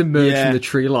because they just emerge from the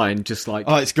tree line, just like,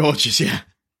 oh, it's gorgeous. Yeah,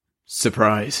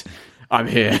 surprise, I'm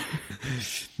here.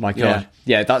 My god,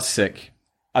 yeah, that's sick.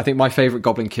 I think my favorite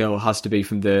goblin kill has to be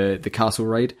from the castle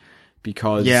raid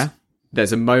because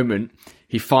there's a moment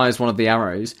he fires one of the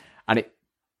arrows and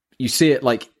you see it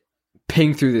like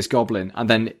ping through this goblin, and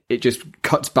then it just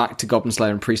cuts back to Goblin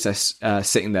Slayer and Priestess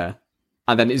sitting there.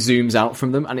 And then it zooms out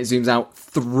from them, and it zooms out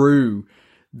through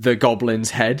the goblin's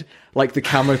head. Like the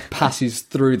camera passes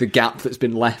through the gap that's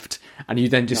been left, and you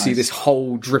then just see this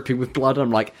hole dripping with blood. I'm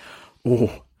like,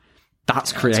 oh,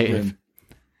 that's creative.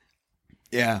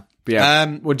 Yeah. But yeah.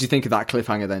 What do you think of that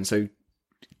cliffhanger then? So,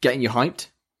 getting you hyped?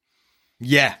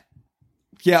 Yeah.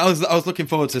 Yeah, I was looking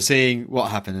forward to seeing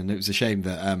what happened, and it was a shame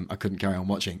that I couldn't carry on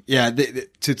watching. Yeah,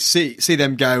 to see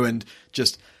them go and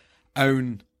just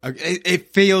own...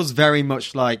 It feels very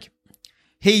much like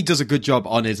he does a good job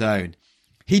on his own.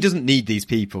 He doesn't need these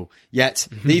people, yet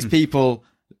these people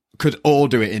could all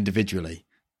do it individually.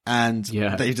 And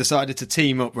they've decided to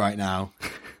team up right now.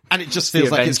 And it just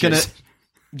feels like it's going to...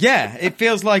 Yeah, it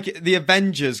feels like the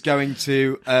Avengers going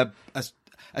to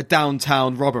a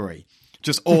downtown robbery.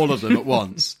 Just all of them at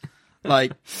once.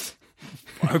 Like,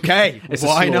 okay, it's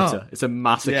why not? It's a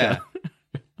massacre.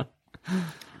 Yeah.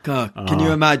 God, can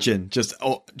you imagine just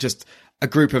a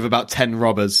group of about 10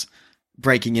 robbers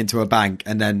breaking into a bank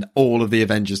and then all of the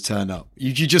Avengers turn up?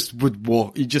 You just would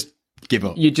walk, you just give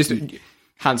up. You just,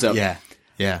 hands up.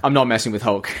 Yeah. I'm not messing with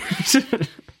Hulk.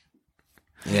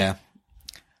 Yeah.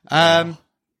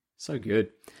 So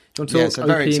good. Do you want to talk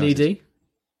OP and ED?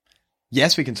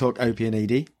 Yes, we can talk OP and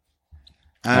ED.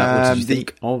 What did you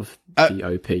think of the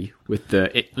OP with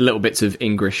the little bits of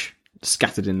English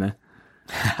scattered in there?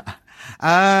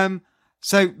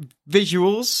 So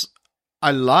visuals,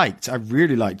 I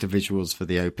really liked the visuals for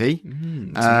the OP.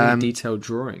 Some really detailed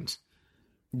drawings.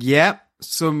 Yeah,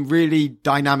 some really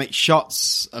dynamic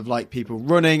shots of like people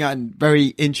running and very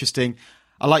interesting.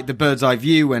 I like the bird's eye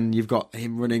view when you've got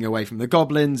him running away from the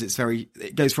goblins.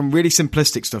 It goes from really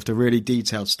simplistic stuff to really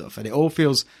detailed stuff, and it all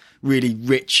feels really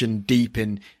rich and deep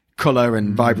in colour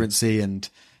and vibrancy and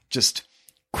just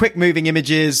quick moving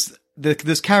images.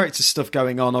 There's character stuff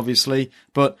going on, obviously,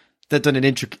 but they're done in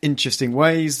interesting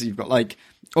ways. You've got like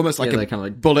almost like a kind of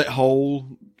like bullet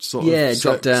hole sort of.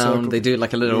 Drop down. Circle. They do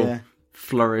like a little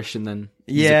flourish and then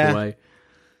zip away.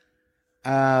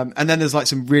 And then there's like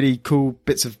some really cool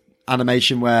bits of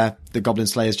animation where the Goblin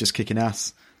Slayer is just kicking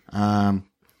ass. And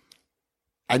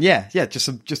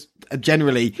just a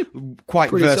generally quite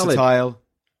pretty versatile, solid.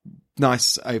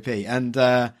 Nice OP. And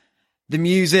the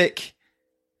music,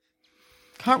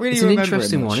 can't really it's remember an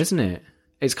interesting it much. one, isn't it?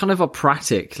 it's kind of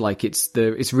operatic. Like it's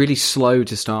really slow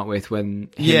to start with when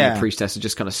him and the priestess are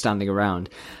just kind of standing around,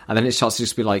 and then it starts to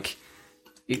just be like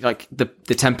the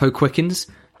tempo quickens,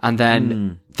 and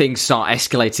then things start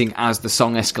escalating as the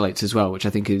song escalates as well, which I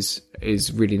think is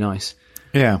really nice.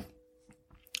 Yeah,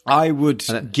 I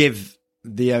would give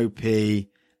the OP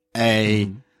a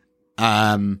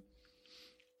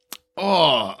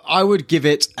I would give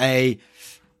it a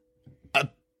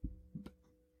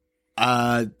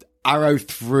arrow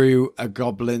through a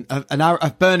goblin,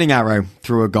 a burning arrow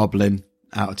through a goblin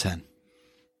out of 10.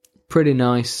 Pretty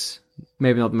nice.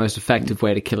 Maybe not the most effective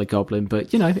way to kill a goblin,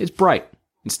 but it's bright.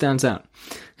 It stands out.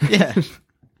 Yeah,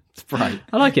 it's bright.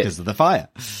 I like it because of the fire.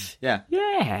 Yeah.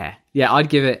 I'd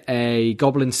give it a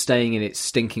goblin staying in its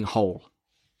stinking hole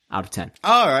out of 10.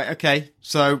 All right. Okay.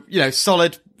 So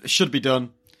solid. Should be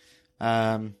done.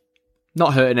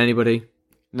 Not hurting anybody.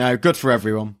 No, good for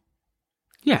everyone.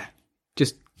 Yeah,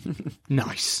 just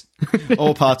nice.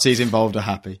 All parties involved are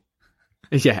happy.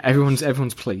 Yeah,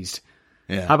 everyone's pleased.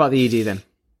 Yeah. How about the ED then?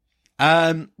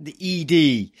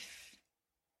 The ED.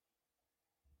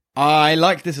 I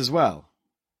like this as well.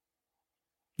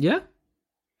 Yeah?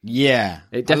 Yeah.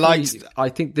 It definitely, I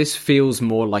think this feels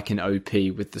more like an OP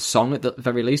with the song at the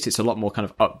very least. It's a lot more kind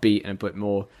of upbeat and a bit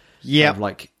more kind of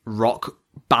like rock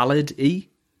ballad-y.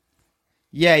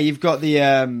 Yeah, you've got the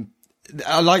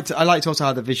I liked also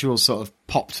how the visuals sort of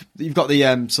popped. You've got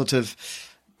the sort of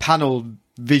panel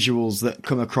visuals that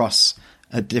come across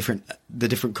the different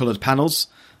coloured panels,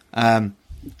 and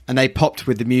they popped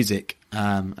with the music,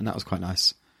 and that was quite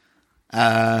nice.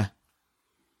 Yeah,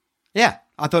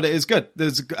 I thought it was good.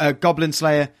 There's a Goblin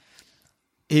Slayer.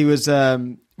 He was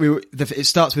it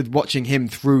starts with watching him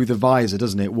through the visor,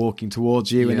 doesn't it? Walking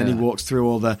towards you, and then he walks through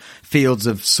all the fields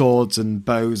of swords and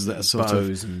bows that are sort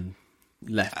of and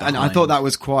left behind. And I thought that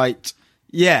was quite,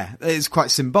 it's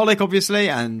quite symbolic, obviously,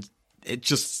 and it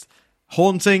just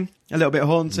haunting, a little bit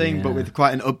haunting, but with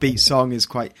quite an upbeat song is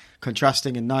quite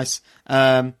contrasting and nice.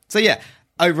 So yeah,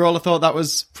 overall I thought that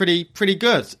was pretty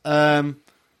good.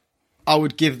 I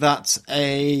would give that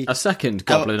a second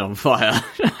goblin on fire.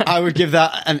 I would give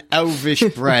that an elvish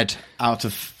bread out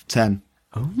of 10.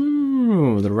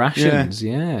 Oh, the rations,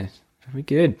 yeah. Very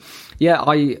good. Yeah,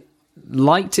 I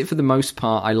liked it for the most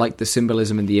part. I liked the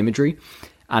symbolism and the imagery,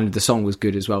 and the song was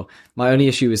good as well. My only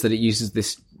issue is that it uses the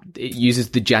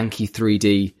janky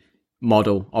 3D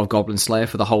model of Goblin Slayer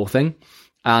for the whole thing,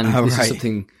 and this is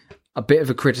something, a bit of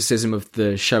a criticism of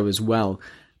the show as well.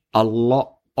 A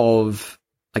lot of,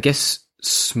 I guess,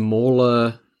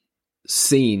 smaller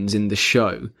scenes in the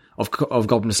show of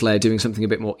Goblin Slayer doing something a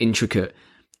bit more intricate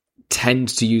tend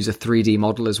to use a 3D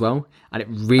model as well, and it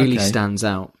really stands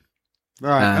out.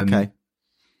 Right, okay.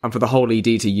 And for the whole ED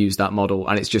to use that model,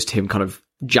 and it's just him kind of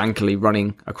jankily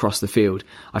running across the field,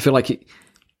 I feel like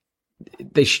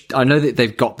I know that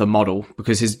they've got the model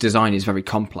because his design is very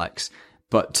complex,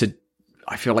 but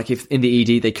I feel like if in the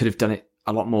ED they could have done it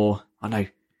a lot more, I don't know,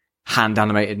 hand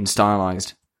animated and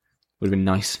stylized, would have been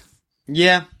nice.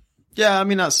 Yeah. I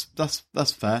mean that's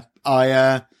fair.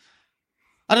 I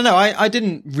don't know. I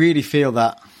didn't really feel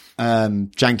that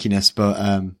jankiness, but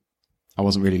I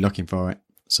wasn't really looking for it.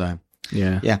 So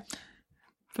yeah,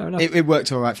 fair enough. It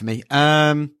worked all right for me.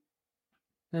 And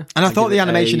I thought the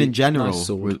animation in general. Nice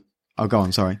sword. Oh, go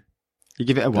on. Sorry, you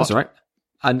give it a what? That's all right.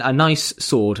 A nice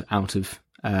sword out of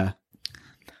 10.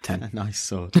 A nice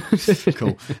sword.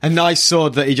 Cool. A nice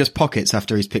sword that he just pockets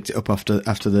after he's picked it up after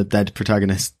the dead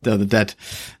protagonist, the dead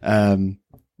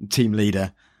team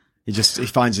leader. He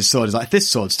finds his sword. He's like, if this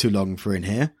sword's too long for in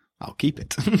here, I'll keep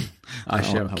it. I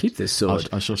shall keep this sword.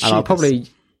 I shall and I'll probably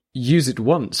use it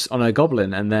once on a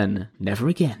goblin and then never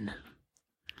again.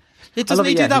 Doesn't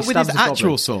he do that with his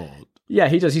actual sword? Yeah,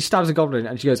 he does. He stabs a goblin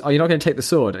and she goes, "Oh, you're not going to take the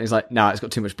sword?" And he's like, "Nah, it's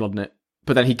got too much blood in it."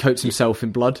 But then he coats himself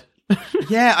in blood.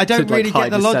 Yeah, I don't really get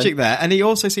the logic there. And he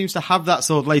also seems to have that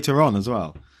sword later on as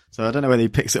well. So I don't know whether he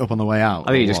picks it up on the way out.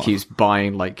 I think he just keeps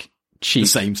buying cheap, the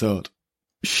same sword,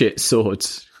 shit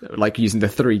swords, using the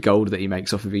 3 gold that he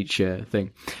makes off of each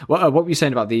thing. What were you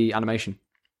saying about the animation?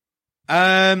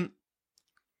 I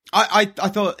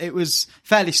thought it was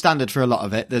fairly standard for a lot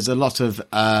of it. There's a lot of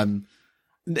I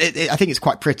think it's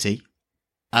quite pretty.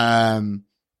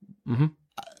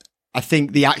 I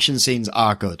think the action scenes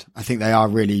are good. I think they are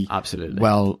really absolutely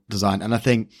well designed. And I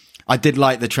think I did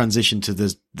like the transition to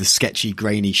the sketchy,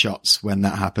 grainy shots when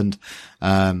that happened.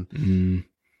 And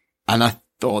I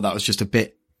thought that was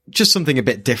just something a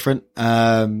bit different,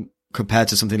 compared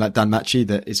to something like Danmachi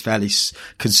that is fairly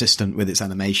consistent with its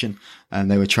animation. And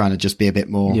they were trying to just be a bit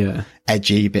more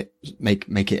edgy,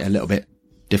 make it a little bit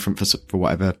different for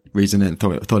whatever reason, and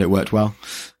thought it worked well.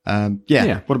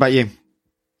 What about you?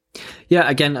 Yeah,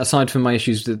 again, aside from my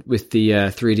issues with the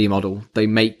 3D model, they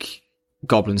make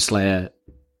Goblin Slayer,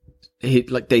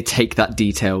 they take that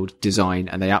detailed design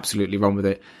and they absolutely run with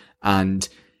it. And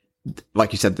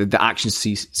like you said, the action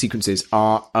sequences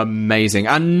are amazing.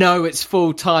 And no, it's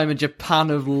full time and Japan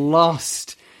have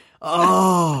lost.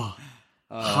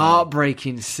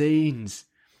 Heartbreaking scenes.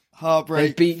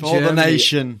 Heartbreak beat for Germany, the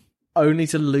nation. Only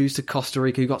to lose to Costa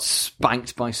Rica, who got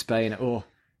spanked by Spain.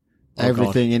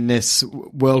 Everything in this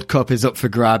World Cup is up for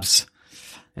grabs.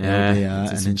 Yeah,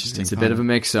 it's an interesting. It's a bit of a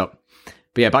mix-up.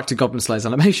 But yeah, back to Goblin Slayer's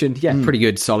animation. Yeah, pretty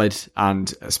good, solid,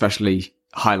 and especially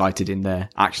highlighted in their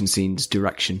action scenes,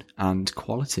 direction, and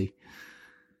quality.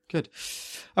 Good.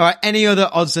 All right, any other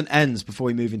odds and ends before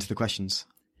we move into the questions?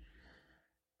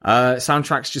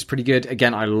 Soundtrack's just pretty good.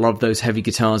 Again, I love those heavy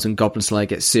guitars when Goblin Slayer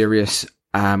gets serious.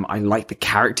 I like the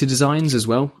character designs as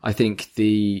well. I think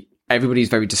everybody's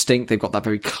very distinct. They've got that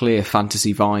very clear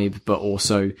fantasy vibe, but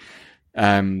also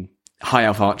High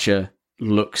Elf Archer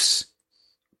looks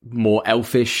more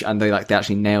elfish, and they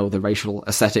actually nail the racial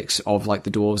aesthetics of like the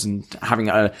dwarves, and having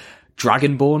a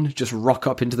dragonborn just rock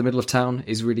up into the middle of town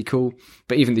is really cool.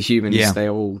 But even the humans, they're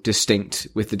all distinct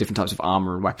with the different types of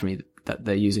armor and weaponry that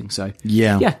they're using. So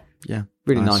yeah,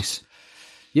 really nice.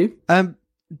 You?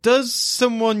 Does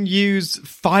someone use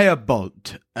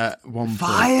Firebolt at one point?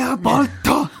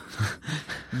 Firebolt.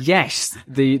 Yes,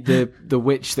 the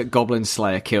witch that Goblin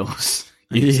Slayer kills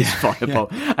uses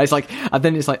Firebolt. And it's like, and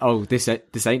then it's like, oh, this ain't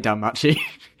damn matchy.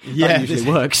 That usually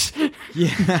works.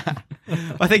 Yeah,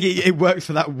 I think it works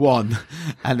for that one,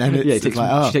 and then it's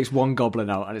she takes one goblin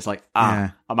out, and it's like,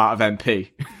 I'm out of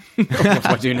MP. What do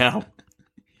I do now?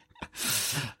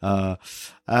 I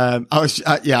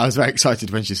was very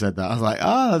excited when she said that. I was like,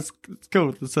 that's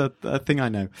cool. That's a thing I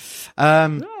know.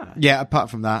 Apart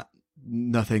from that,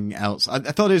 nothing else. I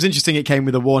thought it was interesting. It came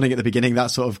with a warning at the beginning. That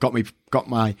sort of got me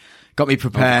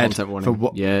prepared for what. For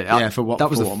what that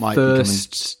was the might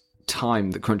first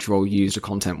time that Crunchyroll used a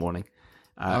content warning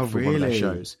for one of their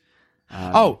shows.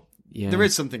 There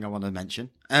is something I want to mention.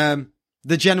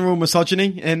 The general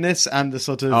misogyny in this, and the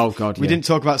sort of we didn't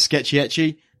talk about sketchy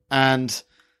ecchi, and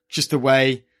just the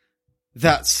way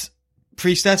that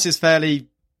Priestess is fairly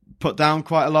put down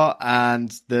quite a lot,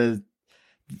 and the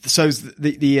sort of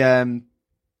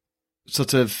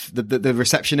the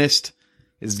receptionist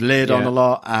is leered on a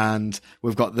lot, and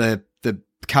we've got the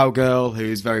cowgirl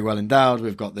who's very well endowed.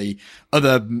 We've got the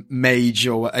other mage,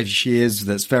 or whatever she is,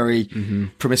 that's very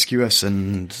promiscuous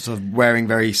and sort of wearing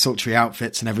very sultry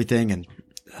outfits and everything, and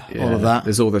all of that.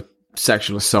 There's all the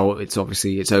sexual assault. It's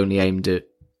only aimed at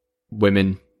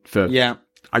women for,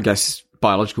 I guess,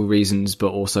 biological reasons,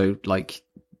 but also, like,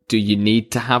 do you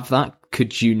need to have that?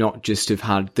 Could you not just have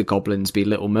had the goblins be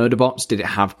little murder bots? Did it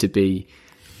have to be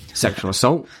sexual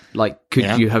assault? Like,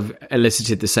 could you have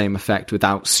elicited the same effect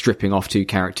without stripping off two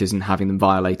characters and having them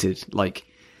violated? Like,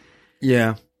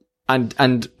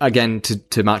 and again,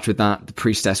 to match with that, the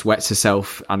priestess wets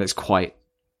herself, and it's quite,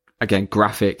 again,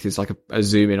 graphic. There's like a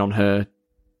zoom in on her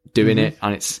doing it,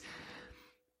 and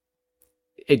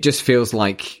it just feels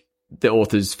like the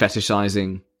author's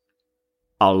fetishizing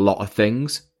a lot of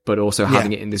things, but also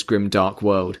having it in this grim, dark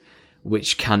world,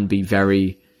 which can be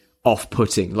very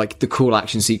off-putting. Like, the cool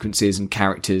action sequences and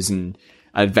characters and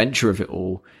adventure of it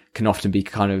all can often be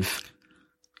kind of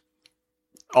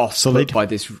off-put by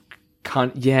this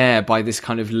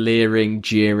kind of leering,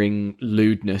 jeering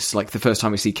lewdness. Like, the first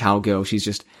time we see Cowgirl, she's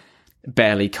just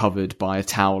barely covered by a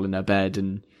towel in her bed,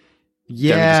 and then we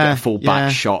just get a full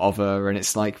back shot of her, and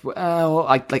it's like, well,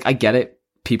 I get it.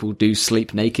 People do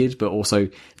sleep naked, but also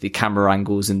the camera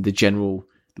angles and the general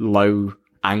low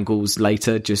angles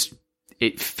later, just,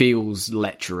 it feels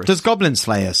lecherous. Does Goblin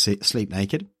Slayer sleep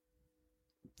naked?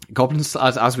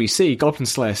 As we see, Goblin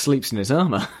Slayer sleeps in his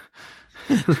armor.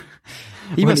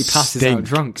 He must passes out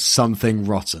drunk. Something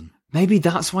rotten. Maybe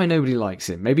that's why nobody likes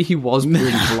him. Maybe he was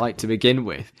really polite to begin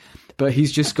with, but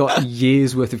he's just got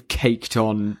years worth of caked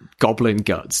on goblin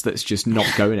guts that's just not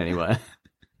going anywhere.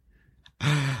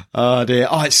 Oh dear.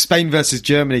 Oh, it's Spain versus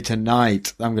Germany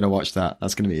tonight. I'm going to watch that.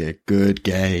 That's going to be a good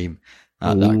game.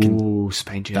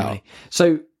 Spain, Germany.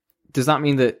 So does that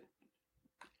mean that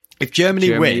if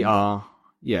Germany win,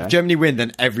 if Germany win,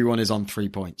 then everyone is on 3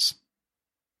 points.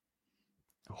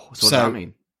 So what does that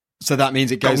mean? So that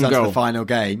means it goes down to the final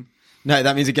game. No,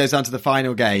 that means it goes down to the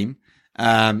final game.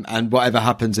 And whatever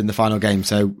happens in the final game.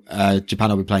 So,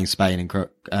 Japan will be playing Spain,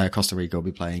 and Costa Rica will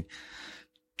be playing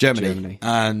Germany.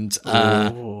 And,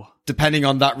 depending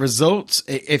on that result,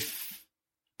 if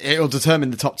it'll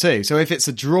determine the top two. So if it's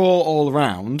a draw all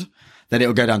around, then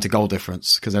it'll go down to goal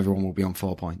difference, because everyone will be on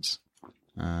 4 points.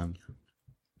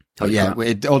 But yeah,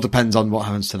 it all depends on what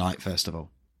happens tonight, first of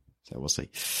all. So we'll see.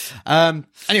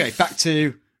 Anyway, back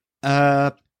to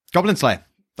Goblin Slayer.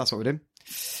 That's what we're doing.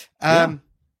 What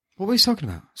were we talking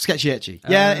about? Sketchy etchy.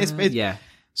 Yeah, it's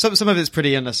some of it's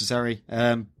pretty unnecessary.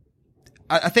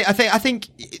 I think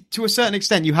to a certain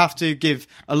extent you have to give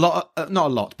a lot, not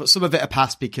a lot, but some of it a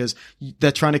pass because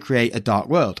they're trying to create a dark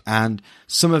world, and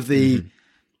some of the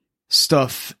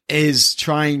stuff is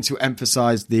trying to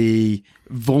emphasize the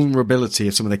vulnerability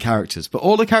of some of the characters. But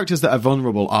all the characters that are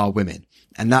vulnerable are women,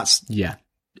 and that's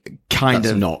kind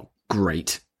of not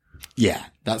great. Yeah,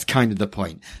 that's kind of the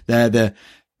point. But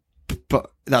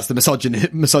that's the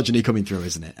misogyny coming through,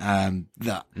 isn't it?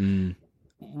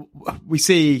 We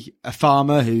see a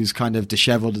farmer who's kind of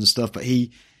disheveled and stuff, but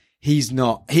he's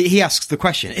not. He asks the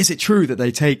question: is it true that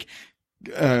they take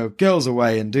girls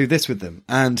away and do this with them?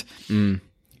 And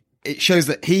it shows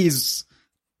that he's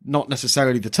not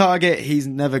necessarily the target. He's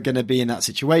never going to be in that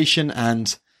situation,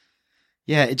 and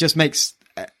it just makes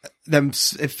them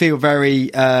feel very.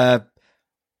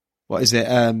 What is it?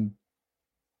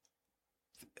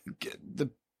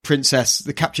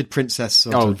 The captured princess.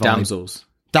 Sort of damsels.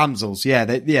 Damsels,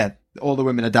 all the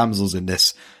women are damsels in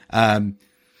this. A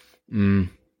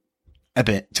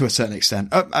bit, to a certain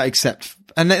extent. Except,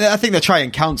 and I think they try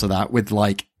and counter that with,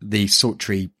 like, the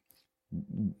sultry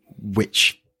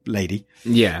witch lady.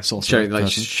 Yeah, showing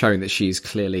that she's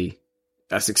clearly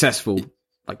a successful,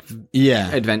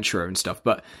 adventurer and stuff.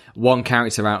 But one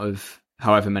character out of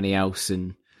however many else,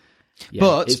 and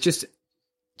but it's just...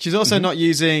 She's also not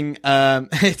using,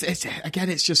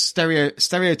 it's just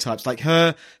stereotypes. Like,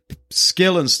 her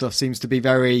skill and stuff seems to be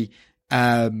very,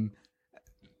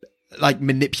 like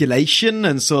manipulation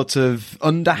and sort of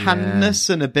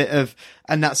underhandness and a bit of,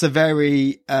 and that's a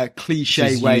very,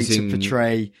 cliche way to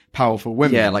portray powerful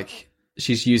women. Yeah, like,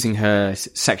 she's using her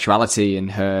sexuality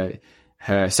and her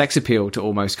sex appeal to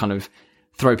almost kind of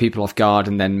throw people off guard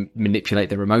and then manipulate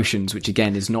their emotions, which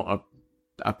again is not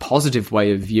a positive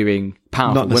way of viewing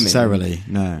powerful women. Not necessarily,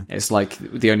 no. It's like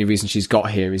the only reason she's got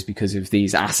here is because of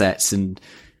these assets and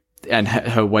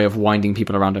her way of winding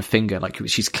people around her finger. Like,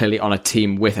 she's clearly on a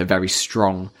team with a very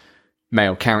strong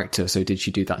male character. So did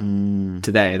she do that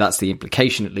today? That's the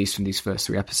implication, at least from these first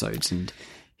 3 episodes. And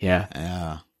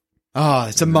yeah. Oh,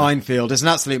 it's a minefield. It's an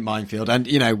absolute minefield. And,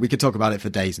 we could talk about it for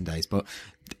days and days, but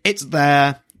it's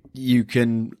there. You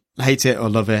can hate it or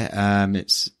love it.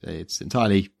 It's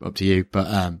entirely up to you,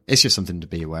 but it's just something to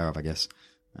be aware of, I guess.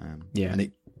 And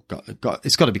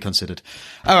it's got to be considered.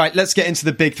 All right, let's get into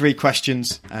the big 3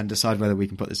 questions and decide whether we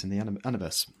can put this in the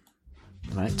Aniverse.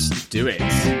 Let's do it.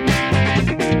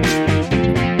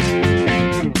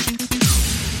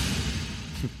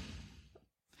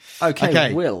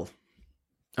 Okay, Will.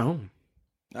 Oh,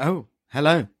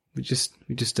 hello. We just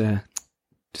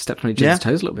stepped on each other's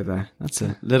toes a little bit there. That's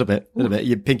a little bit.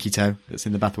 Your pinky toe that's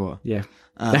in the bathwater. Yeah.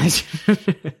 Was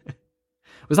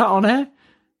that on air?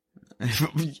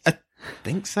 I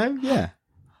think so. Yeah.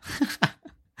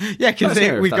 Yeah, because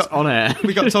we got on air.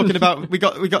 we got talking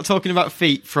about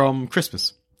feet from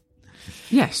Christmas.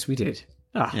 Yes, we did.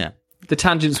 Yeah. The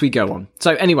tangents we go on.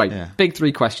 So anyway, big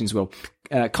 3 questions, Will.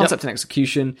 Concept and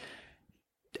execution,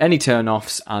 any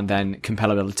turn-offs, and then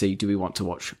compellability. Do we want to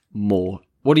watch more?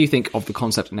 What do you think of the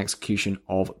concept and execution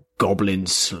of Goblin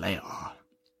Slayer?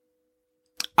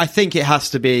 I think it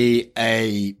has to be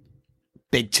a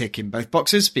big tick in both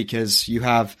boxes because you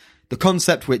have the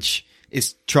concept, which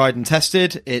is tried and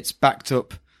tested. It's backed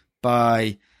up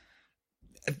by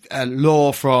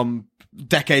lore from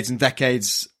decades and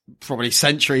decades, probably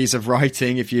centuries of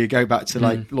writing. If you go back to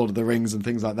like Lord of the Rings and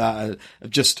things like that, of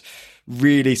just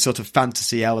really sort of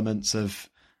fantasy elements of,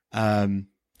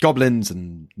 goblins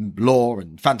and lore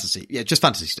and fantasy. Yeah, just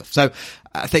fantasy stuff. So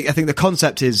I think the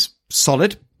concept is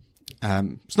solid.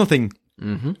 It's nothing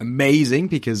amazing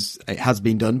because it has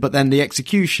been done, but then the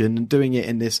execution and doing it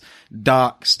in this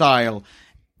dark style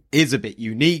is a bit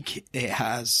unique. It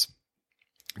has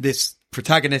this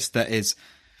protagonist that is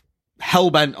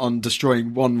hell-bent on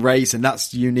destroying one race, and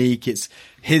that's unique. It's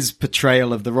his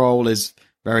portrayal of the role is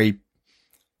very,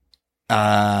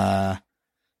 well,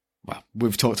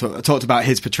 we've talked about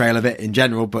his portrayal of it in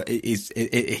general, but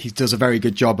he does a very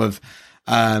good job of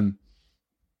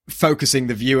focusing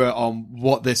the viewer on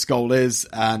what this goal is,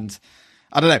 and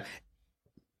I don't know.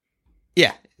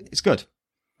 Yeah, it's good.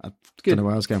 I don't know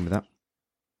where I was going with that.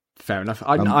 Fair enough.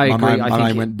 I agree. My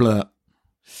mind went blur.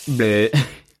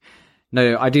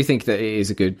 No, I do think that it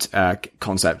is a good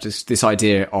concept. It's this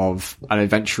idea of an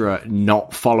adventurer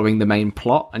not following the main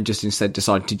plot and just instead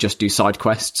deciding to just do side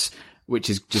quests, which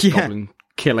is just goblin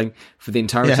killing for the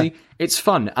entirety. It's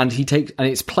fun, and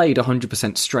it's played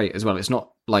 100% straight as well. It's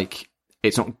not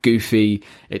goofy.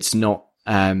 It's not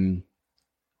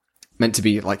meant to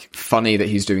be like funny that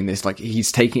he's doing this. Like,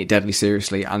 he's taking it deadly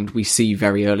seriously, and we see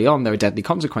very early on there are deadly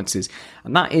consequences,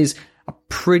 and that is a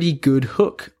pretty good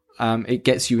hook. It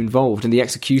gets you involved, and the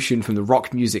execution, from the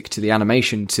rock music to the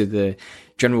animation to the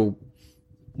general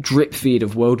drip feed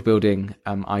of world building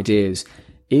ideas,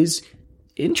 is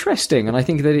interesting, and I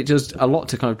think that it does a lot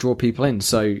to kind of draw people in.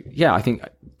 So yeah, I think,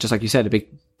 just like you said, a big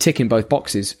tick in both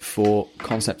boxes for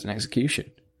concept and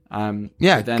execution. Then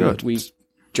good. We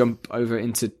jump over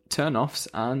into turn-offs,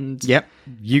 and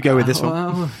you go with this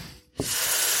one.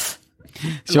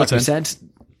 Like we said,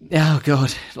 oh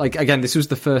god, like, again, this was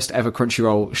the first ever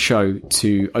Crunchyroll show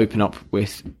to open up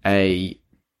with a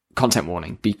content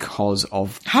warning because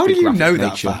of how do you know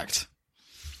that fact?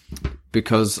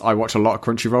 Because I watch a lot of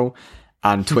Crunchyroll,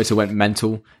 and Twitter went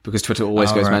mental, because Twitter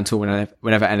always goes mental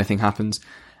whenever anything happens.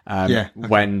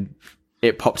 When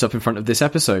it popped up in front of this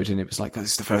episode, and it was like,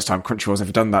 this is the first time Crunchyroll's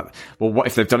ever done that. Well, what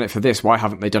if they've done it for this? Why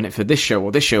haven't they done it for this show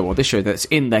or this show or this show that's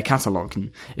in their catalogue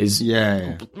and is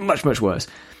much, much worse?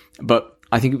 But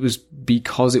I think it was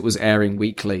because it was airing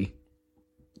weekly,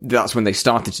 that's when they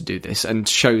started to do this, and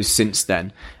shows since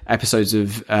then, episodes of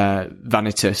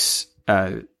Vanitas,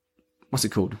 what's it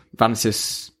called?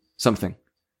 Vanitas something.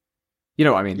 You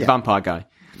know what I mean? The vampire guy.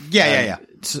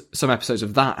 Some episodes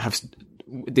of that have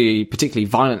the particularly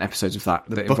violent episodes of that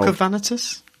Book of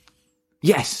Vanitas?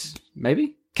 Yes,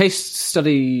 maybe. Case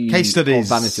studies of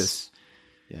Vanitas.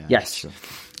 Yeah, yes. Sure.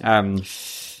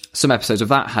 Some episodes of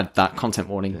that had that content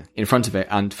warning in front of it,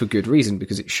 and for good reason,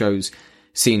 because it shows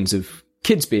scenes of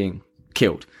kids being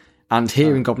killed. And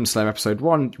here in Goblin Slayer episode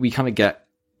 1, we kind of get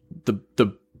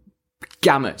the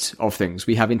gamut of things.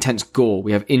 We have intense gore,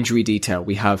 we have injury detail,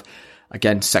 we have,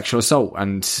 again, sexual assault,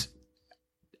 and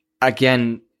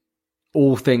again,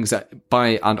 all things that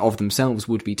by and of themselves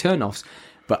would be turn-offs,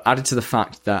 but added to the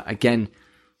fact that, again,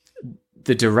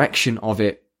 the direction of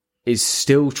it is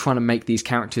still trying to make these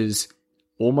characters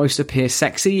almost appear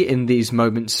sexy in these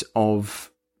moments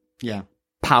of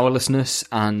powerlessness,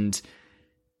 and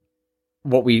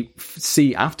what we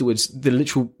see afterwards, the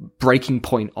literal breaking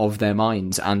point of their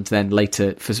minds, and then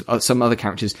later for some other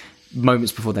characters,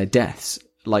 moments before their deaths.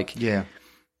 Like,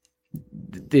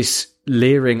 this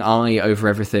leering eye over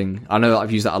everything. I know that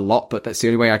I've used that a lot, but that's the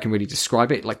only way I can really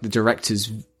describe it. Like, the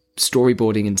director's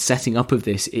storyboarding and setting up of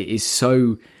this, it is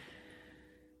so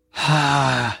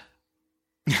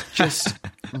just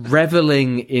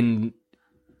reveling in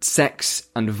sex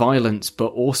and violence, but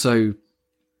also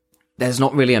there's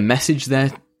not really a message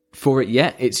there for it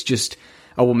yet. It's just,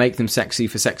 we'll make them sexy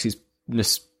for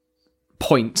sexiness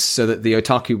points so that the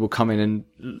otaku will come in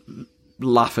and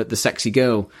laugh at the sexy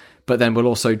girl, but then we'll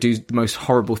also do the most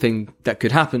horrible thing that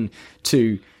could happen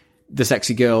to the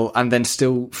sexy girl, and then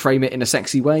still frame it in a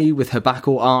sexy way with her back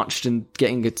all arched and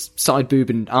getting its side boob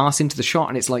and arse into the shot.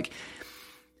 And it's like,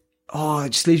 it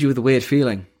just leaves you with a weird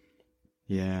feeling.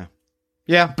 Yeah.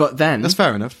 But then, that's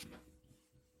fair enough.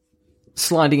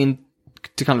 Sliding in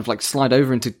to kind of like slide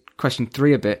over into question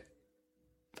 3 a bit.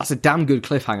 That's a damn good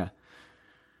cliffhanger.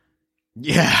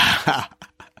 Yeah.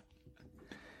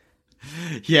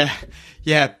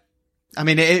 Yeah. I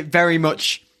mean, it very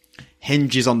much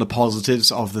hinges on the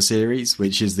positives of the series,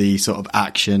 which is the sort of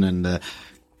action and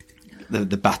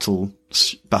the battle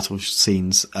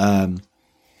scenes,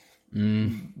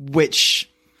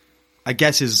 which I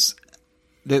guess is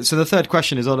so the third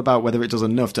question is all about whether it does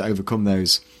enough to overcome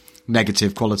those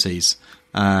negative qualities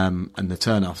and the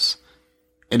turn-offs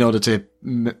in order to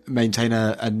maintain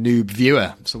a noob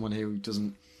viewer, someone who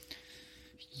doesn't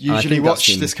usually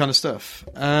watch this kind of stuff.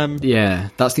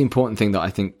 That's the important thing that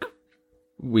I think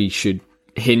we should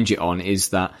hinge it on, is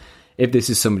that if this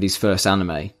is somebody's first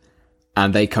anime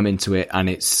and they come into it and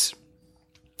it's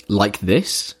like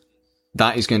this,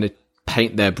 that is going to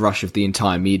paint their brush of the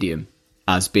entire medium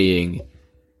as being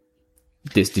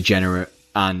this degenerate.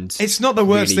 And it's not the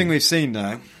worst thing we've seen,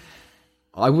 though.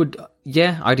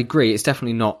 I'd agree. It's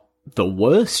definitely not the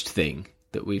worst thing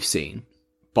that we've seen,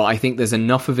 but I think there's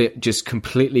enough of it just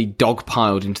completely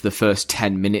dogpiled into the first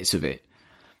 10 minutes of it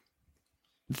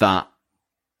that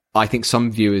I think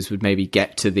some viewers would maybe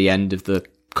get to the end of the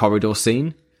corridor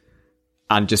scene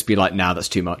and just be like, nah, that's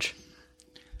too much.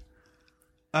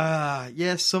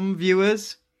 Some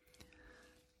viewers.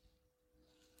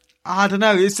 I don't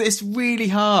know. It's really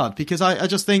hard because I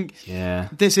just think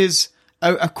this is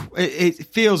it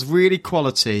feels really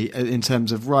quality in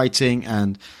terms of writing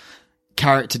and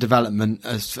character development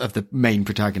of the main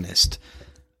protagonist.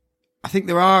 I think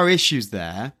there are issues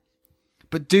there,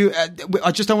 But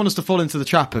I just don't want us to fall into the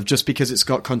trap of just because it's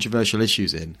got controversial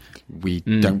issues in, we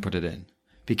don't put it in.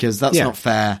 Because that's not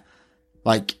fair.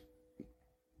 Like,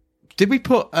 did we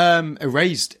put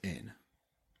Erased in?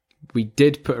 We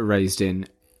did put Erased in,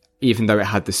 even though it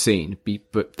had the scene.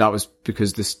 But that was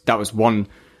because that was one,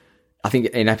 I think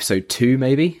in episode 2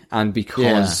 maybe, and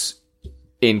because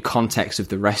in context of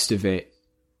the rest of it,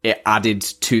 it added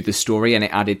to the story and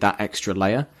it added that extra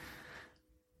layer.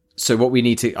 So what we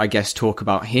need to, I guess, talk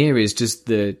about here is just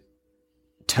the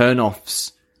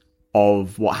turn-offs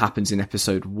of what happens in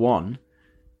episode 1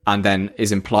 and then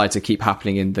is implied to keep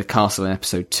happening in the castle in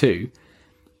episode 2.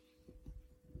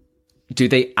 Do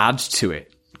they add to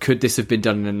it? Could this have been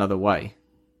done in another way?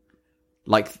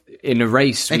 Like in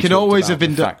Erased, it can always have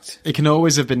been done. It can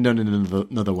always have been done in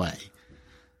another way.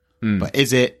 But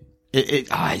is it?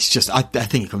 It's just. I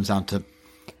think it comes down to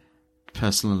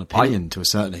personal opinion to a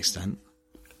certain extent.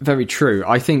 Very true.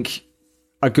 I think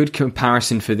a good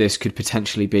comparison for this could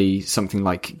potentially be something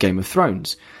like Game of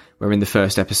Thrones, where in the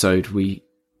first episode we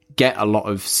get a lot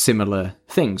of similar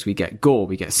things. We get gore,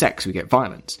 we get sex, we get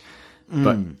violence.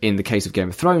 But in the case of Game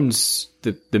of Thrones,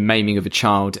 the maiming of a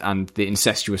child and the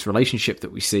incestuous relationship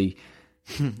that we see...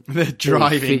 They're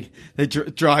driving. They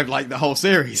drive like the whole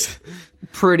series.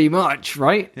 Pretty much,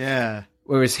 right? Yeah.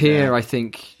 Whereas here, I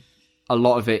think a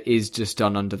lot of it is just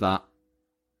done under that.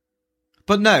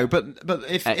 But no, but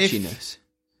if etchiness.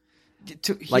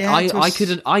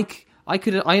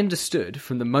 I understood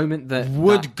from the moment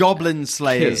that Goblin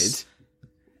Slayers,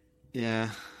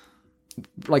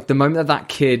 like the moment that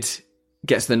kid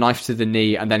gets the knife to the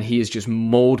knee and then he is just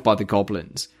mauled by the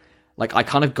goblins. Like I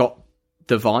kind of got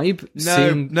the vibe.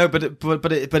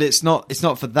 But it's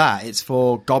not for that. It's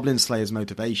for Goblin Slayer's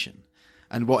motivation,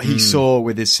 and what he saw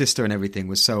with his sister and everything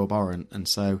was so abhorrent and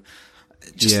so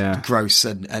just gross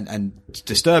and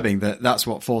disturbing that's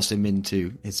what forced him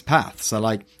into his path. So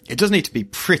like, it does need to be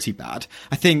pretty bad.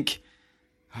 I think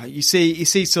you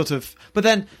see sort of, but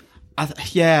then I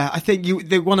think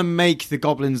they want to make the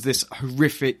goblins this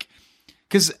horrific,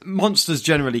 because monsters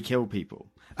generally kill people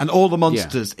and all the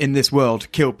monsters in this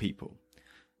world kill people.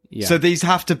 Yeah. So these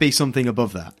have to be something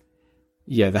above that.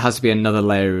 Yeah, there has to be another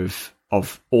layer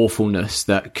of awfulness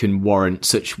that can warrant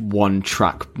such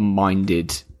one-track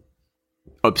minded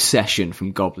obsession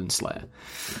from Goblin Slayer.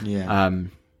 Yeah.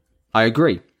 I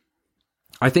agree.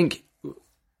 I think,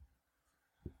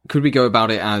 could we go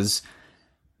about it as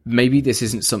maybe this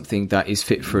isn't something that is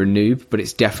fit for a noob, but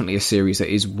it's definitely a series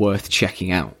that is worth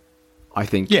checking out. I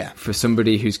think for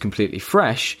somebody who's completely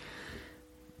fresh,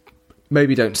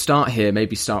 maybe don't start here,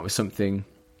 maybe start with something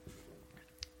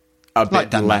a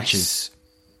bit less.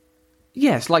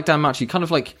 Yes, like Danmachi, kind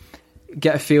of like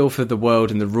get a feel for the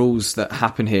world and the rules that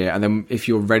happen here, and then if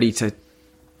you're ready to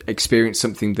experience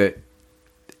something that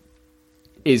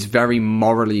is very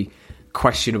morally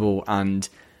questionable and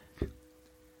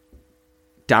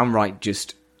downright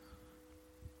just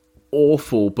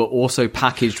awful, but also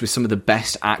packaged with some of the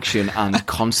best action and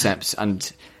concepts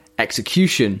and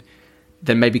execution,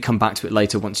 then maybe come back to it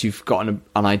later once you've gotten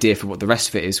an idea for what the rest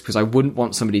of it is. Because I wouldn't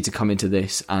want somebody to come into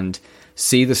this and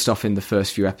see the stuff in the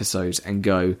first few episodes and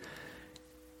go,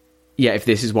 yeah, if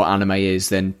this is what anime is,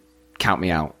 then count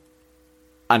me out.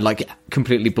 And like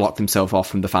completely block themselves off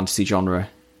from the fantasy genre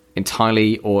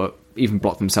entirely, or even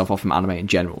block themselves off from anime in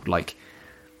general. Like,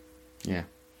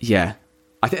 yeah.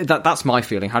 I think that's my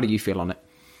feeling. How do you feel on it?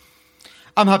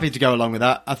 I'm happy to go along with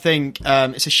that. I think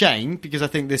it's a shame because I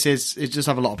think it does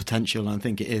have a lot of potential, and I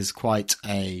think it is quite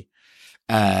a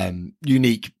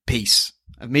unique piece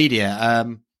of media.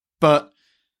 But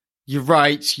you're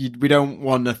right. We don't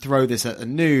want to throw this at a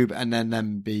noob and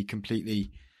then be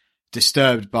completely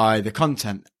disturbed by the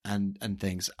content and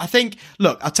things. I think,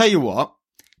 look, I'll tell you what.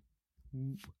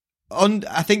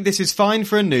 I think this is fine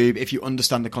for a noob if you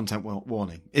understand the content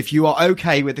warning. If you are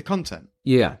okay with the content.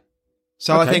 Yeah.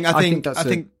 So okay. I think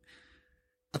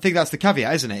that's the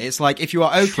caveat, isn't it? It's like if you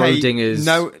are okay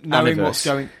knowing what's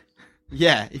going.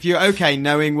 Yeah, if you're okay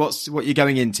knowing what you're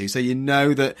going into, so you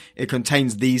know that it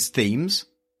contains these themes,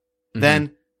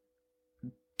 then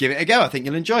give it a go. I think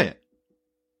you'll enjoy it.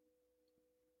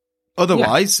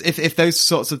 Otherwise, if those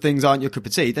sorts of things aren't your cup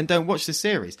of tea, then don't watch this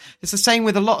series. It's the same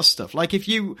with a lot of stuff. Like if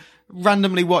you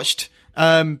randomly watched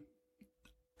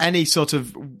any sort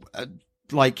of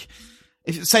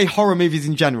if say horror movies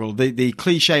in general, the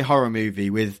cliche horror movie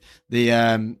with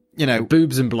the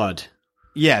boobs and blood.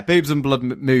 Yeah, boobs and blood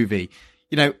movie.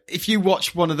 You know, if you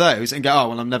watch one of those and go, oh,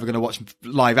 well, I'm never going to watch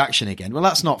live action again. Well,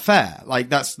 that's not fair. Like,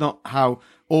 that's not how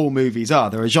all movies are.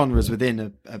 There are genres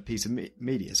within a piece of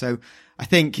media. So I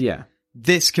think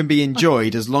this can be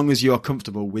enjoyed as long as you are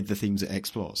comfortable with the themes it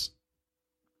explores.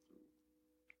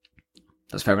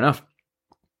 That's fair enough.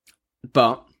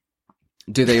 But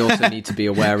do they also need to be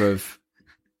aware of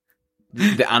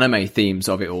the anime themes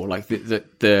of it all, like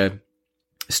the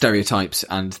stereotypes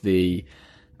and the...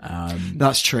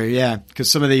 That's true, yeah, because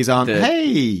some of these aren't...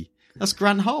 Hey, that's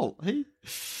Grant Holt.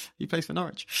 He plays for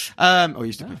Norwich. Or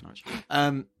used to play for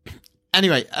Norwich.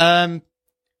 Anyway,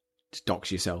 just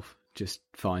dox yourself. Just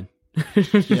fine.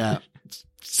 Yeah.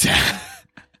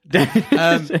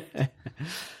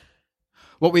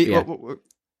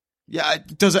 Yeah,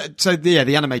 does it? So yeah,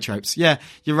 the anime tropes. Yeah,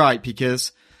 you're right,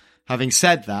 because having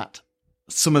said that,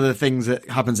 some of the things that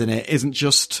happens in it isn't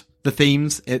just the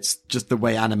themes; it's just the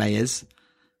way anime is.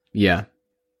 Yeah,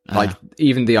 like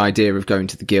even the idea of going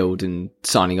to the guild and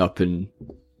signing up and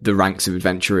the ranks of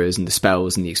adventurers and the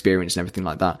spells and the experience and everything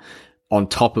like that, on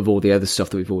top of all the other stuff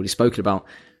that we've already spoken about,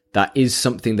 that is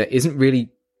something that isn't really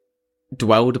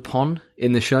dwelled upon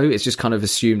in the show. It's just kind of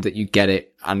assumed that you get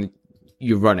it and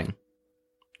you're running.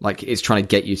 Like, it's trying to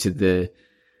get you to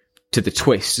the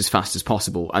twist as fast as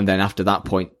possible. And then after that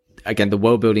point, again, the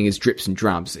world building is drips and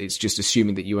drabs. It's just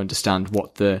assuming that you understand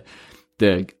what the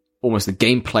almost the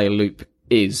gameplay loop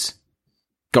is.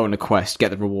 Go on a quest,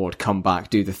 get the reward, come back,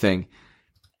 do the thing.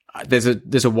 There's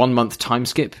a 1 month time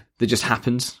skip that just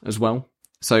happens as well.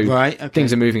 So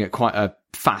things are moving at quite a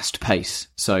fast pace.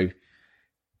 So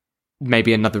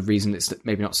maybe another reason it's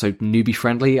maybe not so newbie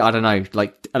friendly. I don't know.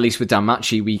 Like, at least with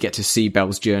Danmachi, we get to see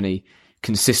Belle's journey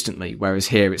consistently. Whereas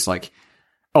here it's like,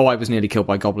 oh, I was nearly killed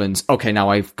by goblins. Okay, now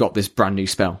I've got this brand new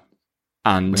spell.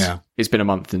 And it's been a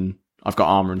month and I've got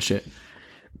armor and shit.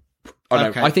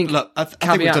 I think, look, I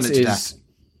think we've done it to death.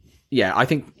 Yeah, I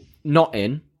think not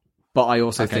in, but I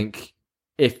also think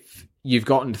if you've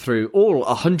gotten through all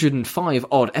 105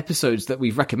 odd episodes that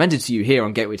we've recommended to you here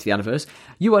on Gateway to the Universe,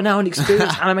 you are now an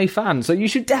experienced anime fan. So you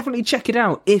should definitely check it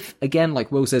out. If, again,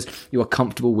 like Will says, you are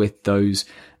comfortable with those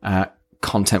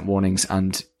content warnings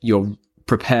and you're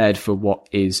prepared for what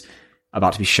is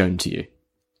about to be shown to you.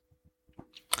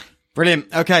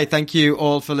 Brilliant. Okay, thank you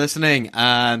all for listening.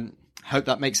 Hope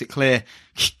that makes it clear,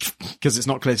 because it's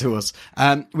not clear to us.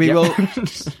 We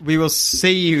will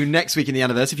see you next week in the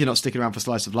Universe. If you're not sticking around for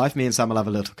Slice of Life, me and Sam will have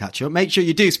a little catch up. Make sure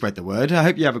you do spread the word. I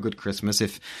hope you have a good Christmas.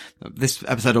 If this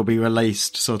episode will be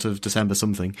released sort of December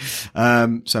something,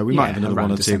 so we might have another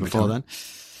one or two before then.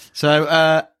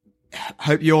 So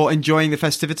hope you're enjoying the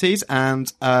festivities,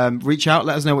 and reach out,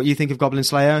 let us know what you think of Goblin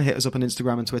Slayer. Hit us up on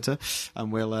Instagram and Twitter,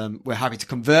 and we're happy to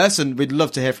converse, and we'd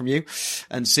love to hear from you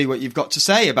and see what you've got to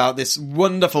say about this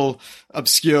wonderful,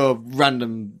 obscure,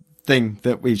 random thing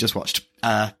that we've just watched.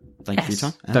 Thank you for your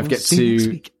time. Don't forget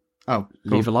to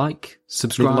leave a like,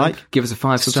 subscribe, give us a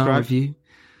 5-star review.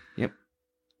 Yep.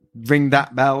 Ring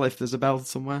that bell if there's a bell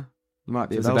somewhere. There might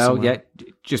be a bell somewhere. Yeah,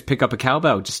 just pick up a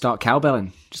cowbell. Just start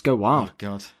cowbelling. Just go wild. Oh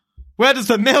God. Where does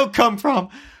the milk come from?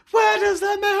 Where does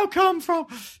the milk come from?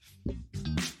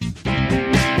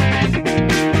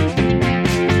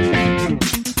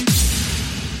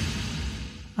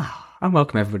 And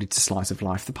welcome everybody to Slice of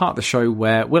Life, the part of the show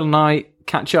where Will and I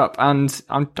catch up. And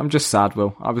I'm just sad,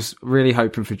 Will. I was really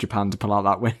hoping for Japan to pull out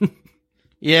that win.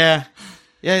 Yeah,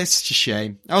 it's such a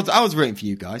shame. I was rooting for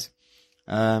you guys.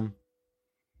 I'm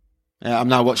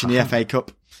now watching the FA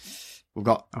Cup. We've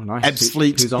got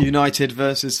Ebbsfleet United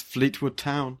versus Fleetwood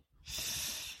Town.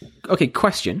 Okay,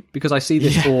 question, because I see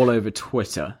this all over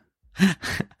Twitter.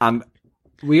 And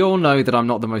we all know that I'm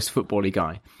not the most football-y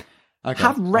guy. Okay.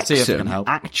 Have Wrexham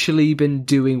actually been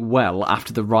doing well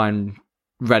after the Ryan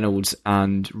Reynolds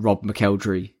and Rob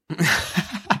McElderry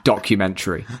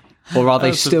documentary? Or are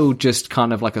they still just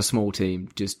kind of like a small team,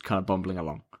 just kind of bumbling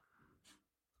along?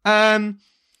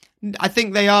 I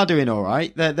think they are doing all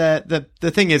right. The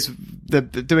thing is, they're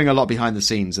doing a lot behind the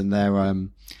scenes, and they're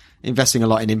investing a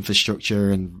lot in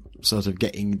infrastructure and sort of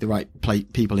getting the right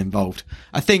people involved.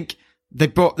 I think they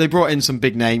brought in some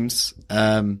big names,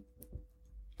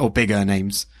 or bigger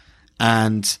names,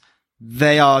 and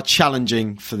they are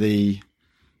challenging for the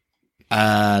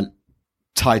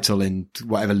title in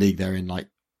whatever league they're in, like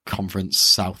Conference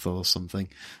South or something.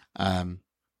 I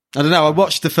don't know. I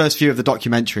watched the first few of the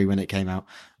documentary when it came out.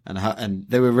 And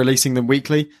they were releasing them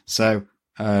weekly, so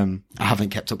I haven't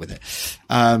kept up with it.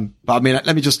 But I mean,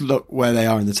 let me just look where they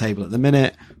are in the table at the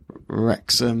minute.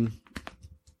 Wrexham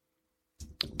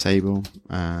table.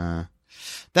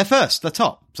 They're first. They're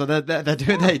top. So they're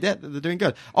doing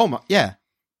good. Oh my, yeah.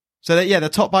 So they're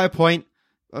top by a point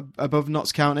above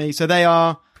Notts County. So they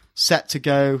are set to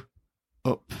go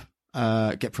up,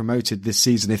 get promoted this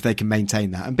season if they can maintain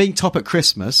that. And being top at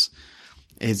Christmas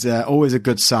is always a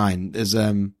good sign. There's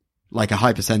like a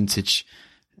high percentage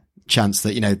chance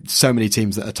that, so many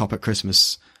teams that are top at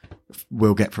Christmas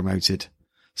will get promoted.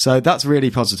 So that's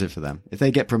really positive for them. If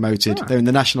they get promoted, they're in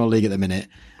the National League at the minute.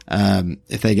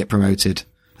 If they get promoted,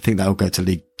 I think they'll go to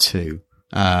League 2.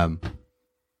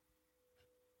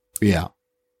 Yeah.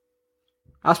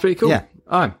 That's pretty cool. Yeah.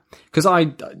 Because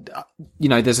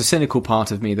there's a cynical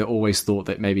part of me that always thought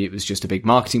that maybe it was just a big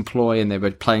marketing ploy and they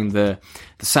were playing the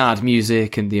sad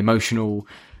music and the emotional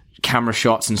camera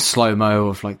shots and slow-mo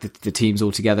of like the teams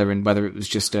all together, and whether it was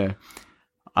just a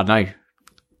ploy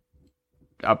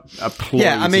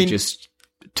to just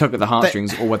tug at the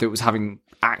heartstrings, or whether it was having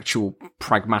actual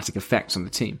pragmatic effects on the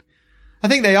team. I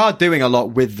think they are doing a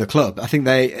lot with the club. I think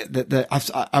I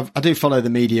do follow the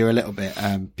media a little bit,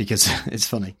 because it's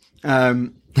funny.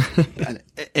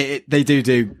 They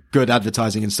do good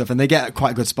advertising and stuff, and they get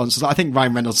quite good sponsors. I think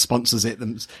Ryan Reynolds sponsors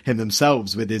him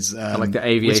themselves with his, like the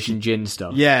aviation gin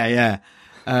stuff. Yeah.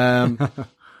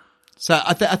 So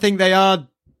I think they are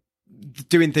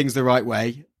doing things the right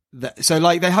way. So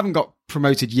like they haven't got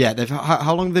promoted yet.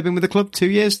 How long have they been with the club? 2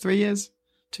 years? 3 years?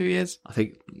 2 years? I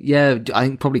think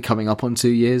probably coming up on 2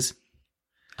 years.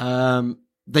 They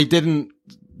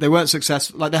weren't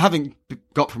successful. Like they haven't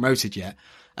got promoted yet,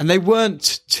 and they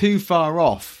weren't too far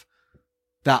off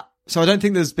that. So I don't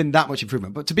think there's been that much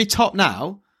improvement, but to be top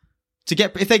now,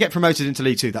 if they get promoted into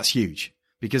League 2, that's huge,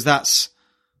 because that's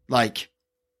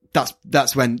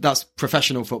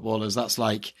professional footballers. That's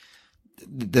like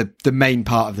the main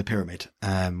part of the pyramid.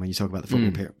 When you talk about the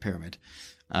football pyramid,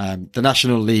 the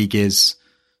National League is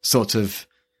sort of,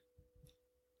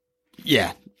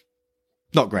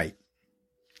 not great.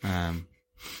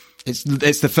 It's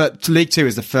the first, League 2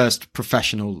 is the first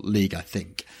professional league, I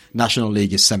think. National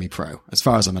League is semi-pro, as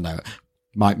far as I know.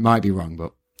 Might be wrong,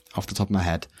 but off the top of my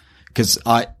head. Because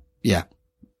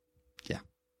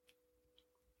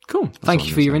Cool. Thank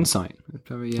you for your insight.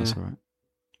 That's all right.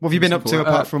 What have you been up to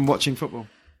apart from watching football?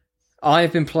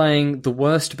 I've been playing the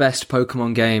worst, best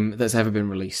Pokemon game that's ever been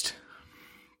released.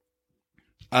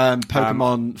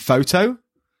 Pokemon Photo?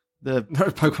 The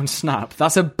Pokemon Snap.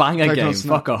 That's a banger Pokemon game.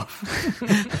 Snap. Fuck off.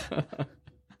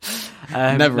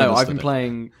 Never I've been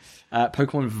playing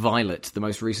Pokemon Violet, the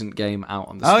most recent game out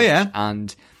on the Switch. Oh, yeah?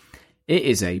 And it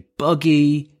is a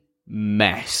buggy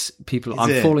mess.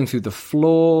 I'm falling through the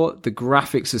floor. The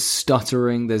graphics are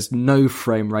stuttering. There's no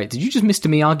frame rate. Did you just Mr.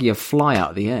 Miyagi a fly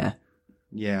out of the air?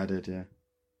 Yeah, I did, yeah.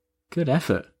 Good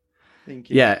effort. Thank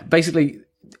you. Yeah, basically,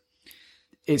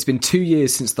 it's been 2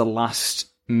 years since the last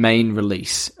main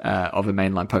release of a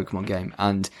mainline Pokemon game,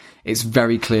 and it's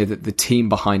very clear that the team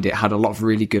behind it had a lot of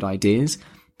really good ideas.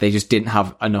 They just didn't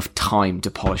have enough time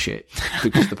to polish it,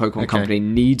 because the Pokemon company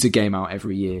needs a game out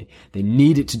every year. They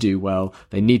need it to do well.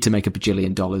 They need to make $1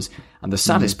 bajillion. And the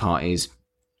saddest part is,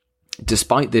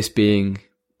 despite this being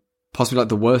possibly like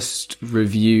the worst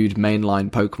reviewed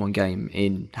mainline Pokemon game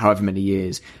in however many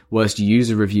years, worst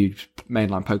user reviewed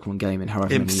mainline Pokemon game in however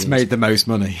many years. It's made the most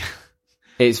money.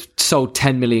 It's sold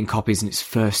 10 million copies in its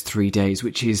first 3 days,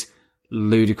 which is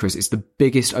ludicrous. It's the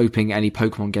biggest opening any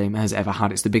Pokemon game has ever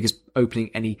had. It's the biggest opening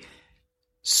any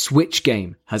Switch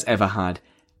game has ever had.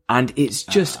 And it's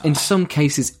just, in some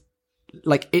cases,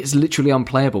 like, it's literally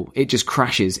unplayable. It just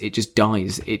crashes. It just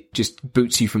dies. It just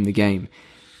boots you from the game.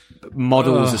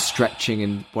 Models are stretching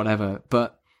and whatever,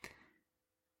 but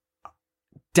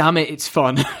damn it, it's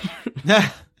fun.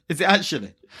 Is it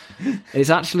actually? It's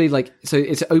actually like, so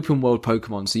it's open world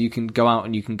Pokemon, so you can go out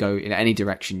and you can go in any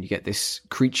direction. You get this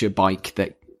creature bike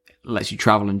that lets you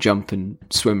travel and jump and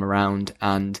swim around,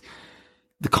 and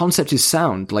the concept is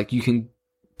sound. Like, you can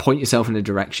point yourself in a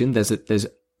direction. There's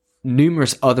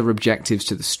numerous other objectives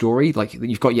to the story. Like,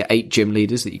 you've got your 8 gym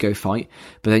leaders that you go fight,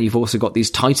 but then you've also got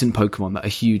these Titan Pokemon that are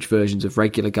huge versions of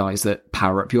regular guys that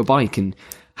power up your bike and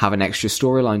have an extra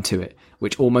storyline to it,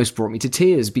 which almost brought me to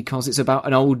tears, because it's about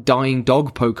an old dying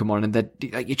dog Pokemon, and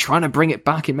you're trying to bring it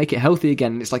back and make it healthy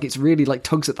again. And it's really like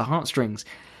tugs at the heartstrings.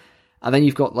 And then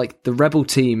you've got like the rebel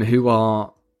team who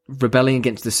are rebelling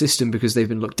against the system because they've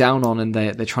been looked down on, and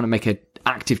they're trying to make an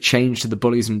active change to the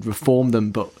bullies and reform them,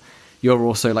 but you're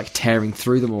also like tearing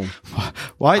through them all.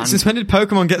 Since when did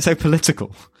Pokemon get so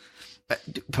political?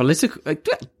 Political?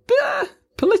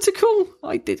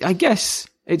 I guess.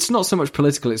 It's not so much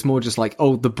political, it's more just like,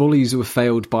 the bullies were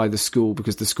failed by the school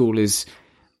because the school is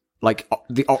like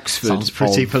the Oxford Sounds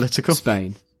pretty of political.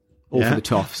 Spain. All for the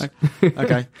toffs.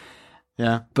 Okay.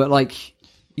 Yeah. But like,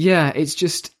 yeah, it's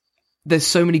just, there's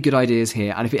so many good ideas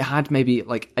here, and if it had maybe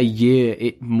like a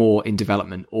year more in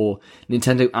development, or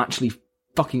Nintendo actually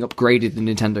fucking upgraded the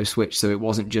Nintendo Switch so it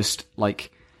wasn't just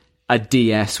like a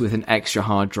DS with an extra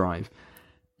hard drive,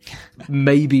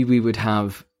 maybe we would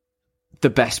have the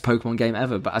best Pokemon game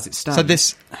ever. But as it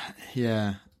stands,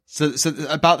 So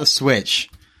about the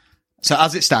Switch, So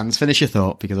as it stands, finish your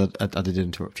thought, because I did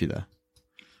interrupt you there.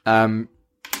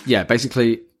 Yeah,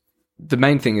 basically, the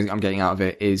main thing I'm getting out of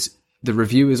it is the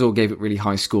reviewers all gave it really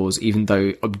high scores, even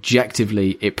though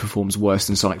objectively it performs worse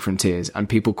than Sonic Frontiers, and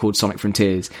people called Sonic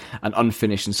Frontiers an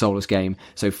unfinished and soulless game.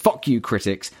 So fuck you,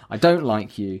 critics. I don't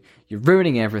like you. You're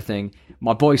ruining everything.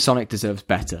 My boy Sonic deserves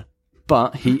better.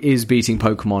 But he is beating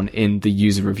Pokemon in the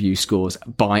user review scores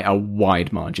by a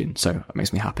wide margin, so it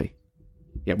makes me happy.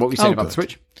 Yeah, what were you saying about the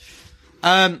Switch?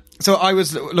 So I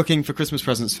was looking for Christmas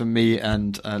presents for me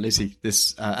and Lizzie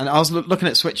and I was looking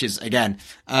at Switches again.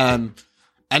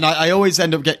 And I always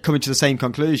end up coming to the same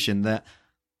conclusion that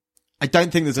I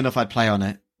don't think there's enough I'd play on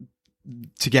it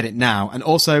to get it now. And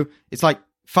also, it's like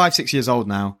 5-6 years old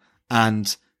now,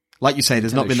 and like you say,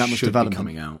 there's not been that much development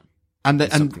coming out. And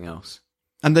something else.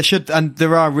 And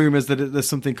there are rumours that there's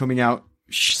something coming out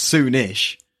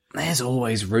soonish. There's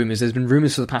always rumours. There's been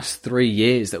rumours for the past 3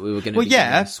 years that we were going to. Well,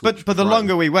 yeah, but the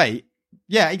longer we wait,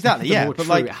 yeah, exactly, the yeah, more but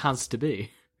true it has to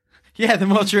be. Yeah, the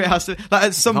more true it has to. Like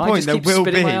at some point, there will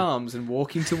be. Spinning my arms and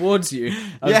walking towards you.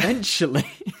 Eventually,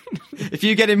 if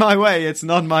you get in my way, it's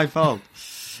not my fault.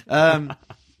 But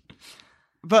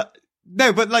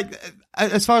like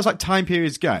as far as like time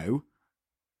periods go,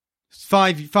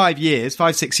 5 years,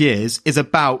 5-6 years is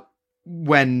about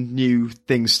when new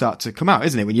things start to come out,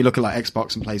 isn't it? When you look at like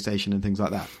Xbox and PlayStation and things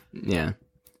like that. Yeah.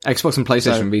 Xbox and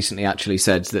PlayStation recently actually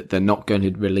said that they're not going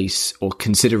to release or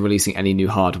consider releasing any new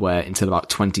hardware until about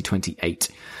 2028.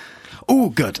 Oh,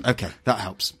 good. Okay, that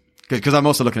helps. Good, because I'm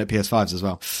also looking at PS5s as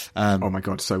well. Oh my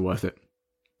god, so worth it.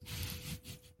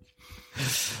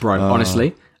 Bro,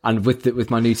 honestly, and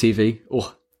with my new TV,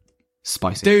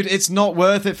 spicy. Dude, it's not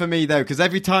worth it for me though, because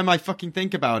every time I fucking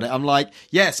think about it, I'm like,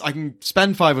 yes, I can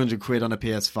spend 500 quid on a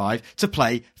PS5 to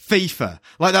play FIFA.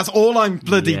 Like, that's all I'm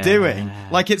bloody doing.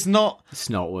 Like, it's not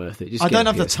worth it. Just I don't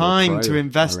have the PS4 time Pro, to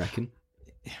invest. I reckon.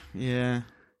 Yeah.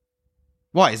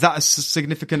 Why? Is that a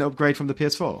significant upgrade from the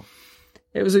PS4?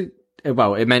 It was it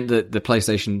meant that the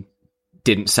PlayStation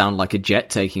didn't sound like a jet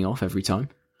taking off every time.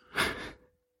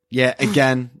 Yeah,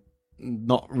 again,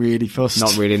 not really fussed.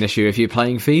 Not really an issue if you're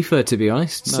playing FIFA, to be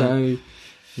honest. No. So,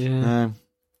 yeah.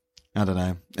 I don't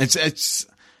know. It's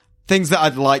things that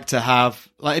I'd like to have.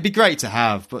 Like, it'd be great to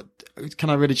have, but can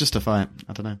I really justify it?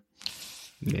 I don't know.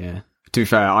 Yeah. To be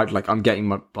fair, I'm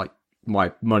getting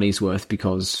my money's worth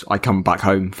because I come back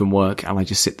home from work and I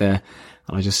just sit there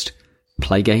and I just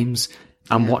play games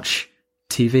and watch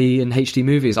TV and HD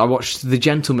movies. I watched The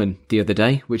Gentleman the other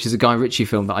day, which is a Guy Ritchie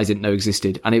film that I didn't know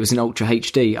existed, and it was in Ultra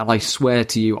HD, and I swear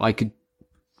to you, I could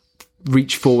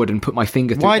reach forward and put my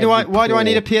finger through. Why do I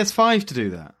need a PS5 to do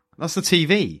that? That's the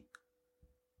TV.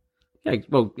 Yeah,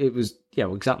 well, it was. Yeah,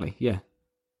 well, exactly. Yeah,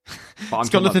 it's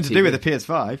got nothing to do with the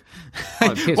PS5.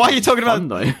 Why are you talking about?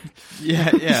 Though?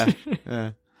 Yeah.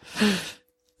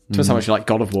 Depends how much you like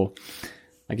God of War,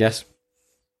 I guess.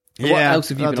 Yeah, what else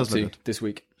have you been up to this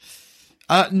week?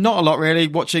 Not a lot, really.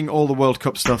 Watching all the World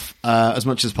Cup stuff as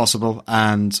much as possible,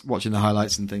 and watching the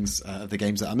highlights and things of the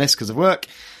games that I missed because of work,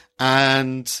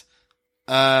 and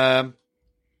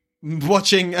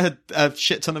watching a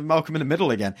shit ton of Malcolm in the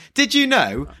Middle again. Did you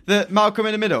know that Malcolm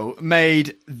in the Middle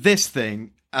made this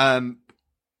thing blow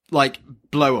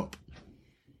up?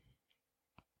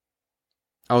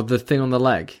 Oh, the thing on the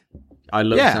leg. I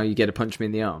looked how you get to punch me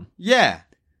in the arm. Yeah.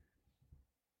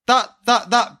 I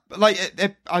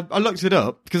looked it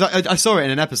up because I saw it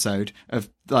in an episode of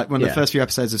like one of the first few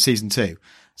episodes of season 2.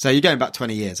 So you're going back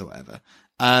 20 years or whatever.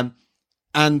 And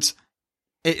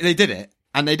they did it,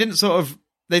 and they didn't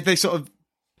they sort of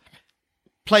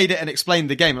played it and explained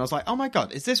the game. And I was like, oh my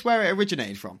God, is this where it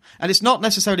originated from? And it's not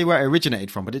necessarily where it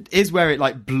originated from, but it is where it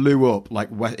like blew up like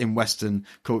in Western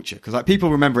culture. Cause like people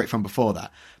remember it from before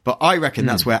that, but I reckon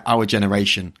that's where our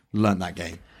generation learnt that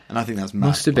game. And I think that's mad.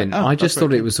 Must have been. I just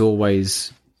thought it was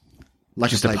always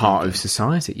like just a part of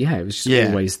society. Yeah, it was just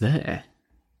always there.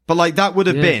 But like that would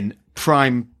have been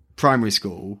primary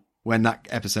school when that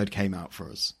episode came out for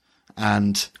us.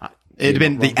 And it'd have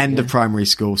been the end of primary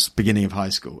school, beginning of high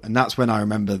school. And that's when I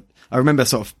remember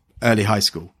sort of early high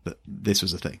school that this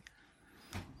was a thing.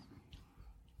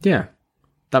 Yeah,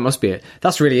 that must be it.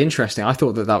 That's really interesting. I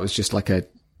thought that was just like a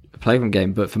playground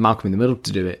game, but for Malcolm in the Middle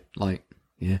to do it, like,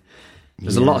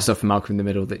 There's a lot of stuff from Malcolm in the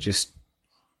Middle that just...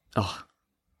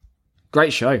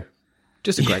 great show.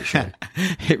 Just a great show.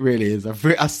 It really is.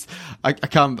 I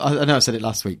can't... I know I said it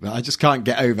last week, but I just can't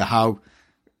get over how...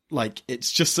 Like,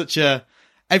 it's just such a...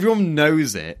 Everyone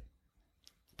knows it,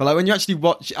 But like when you actually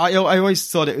watch, I always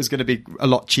thought it was going to be a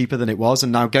lot cheaper than it was,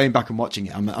 and now going back and watching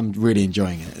it, I'm really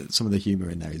enjoying it. Some of the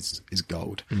humor in there is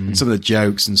gold, and some of the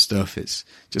jokes and stuff, it's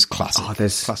just classic. Oh,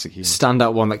 there's classic humor.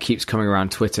 Standout one that keeps coming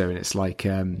around Twitter, and it's like,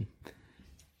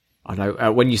 I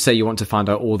know when you say you want to find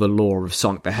out all the lore of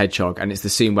Sonic the Hedgehog, and it's the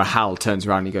scene where Hal turns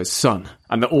around and he goes, "Son,"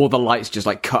 and all the lights just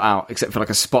like cut out except for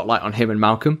like a spotlight on him and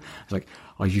Malcolm. It's like,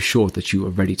 "Are you sure that you are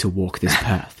ready to walk this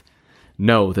path?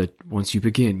 Know that once you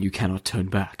begin, you cannot turn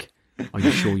back. Are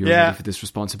you sure you're ready for this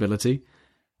responsibility?"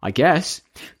 I guess.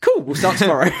 Cool, we'll start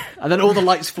tomorrow. And then all the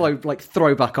lights throw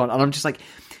back on, and I'm just like,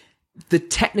 the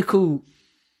technical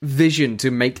vision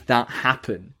to make that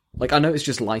happen. Like, I know it's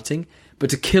just lighting, but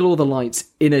to kill all the lights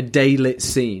in a day-lit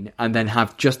scene and then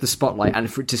have just the spotlight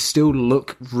and for it to still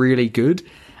look really good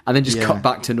and then just cut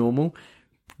back to normal,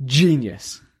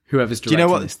 genius. Whoever's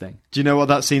directing this thing. Do you know what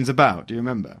that scene's about? Do you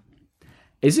remember?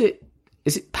 Is it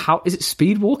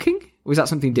speed walking? Or is that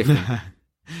something different?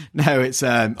 No, it's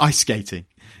ice skating.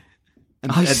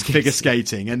 And figure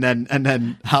skating. And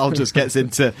then Hal just gets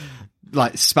into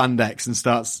like spandex and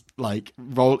starts like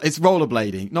it's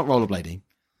rollerblading. Not rollerblading.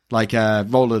 Like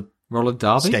roller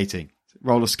derby? Skating.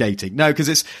 Roller skating. No,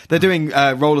 because they're doing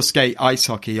roller skate ice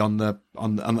hockey on the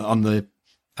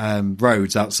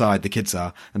roads outside, the kids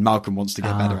are, and Malcolm wants to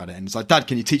get better at it, and it's like, "Dad,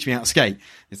 can you teach me how to skate?"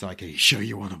 It's like, "Are you sure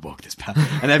you want to walk this path?"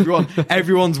 And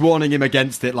everyone's warning him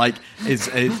against it. Like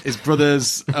his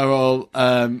brothers are all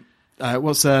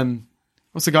what's the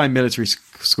guy in military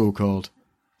school called?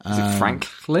 Is it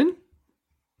Franklin?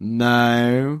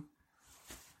 No.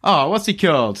 Oh, what's he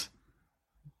called?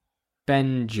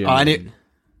 Benjamin.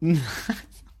 No.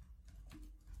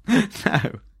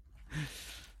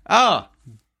 Oh,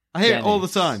 I hear it all the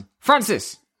time.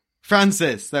 Francis.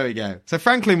 There we go. So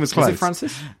Franklin was close. Is it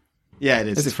Francis? Yeah, it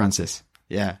is. Is it Francis?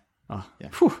 Yeah. Oh, yeah.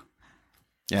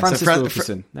 Yeah. Francis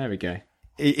Wilkerson. There we go.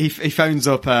 He phones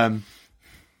up. Their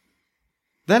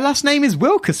last name is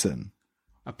Wilkerson.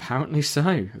 Apparently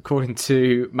so, according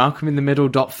to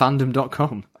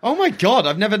malcolminthemiddle.fandom.com. Oh my god,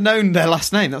 I've never known their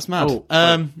last name. That's mad.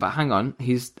 But hang on,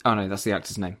 oh no, that's the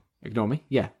actor's name. Ignore me.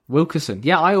 Yeah, Wilkerson.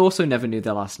 Yeah, I also never knew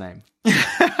their last name.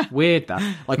 Weird that.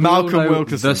 Like Malcolm we all know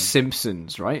Wilkerson. The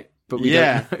Simpsons, right? But we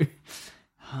don't know.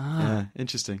 Yeah,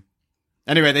 interesting.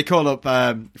 Anyway, they call up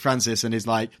Francis and he's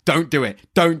like, "Don't do it.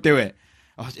 Don't do it.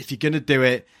 Oh, if you're going to do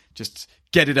it, just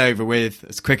get it over with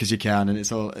as quick as you can." And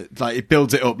it's all like, it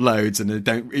builds it up loads, and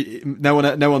no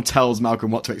one tells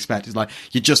Malcolm what to expect. It's like,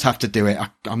 you just have to do it.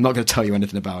 I'm not going to tell you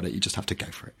anything about it. You just have to go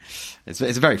for it. It's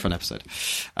a very fun episode.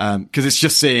 Cause it's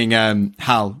just seeing,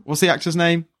 Hal, what's the actor's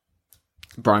name?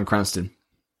 Bryan Cranston.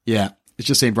 Yeah. It's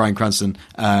just seeing Bryan Cranston,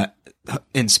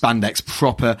 in spandex,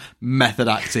 proper method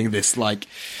acting, this like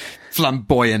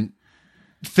flamboyant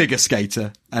figure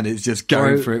skater. And it's just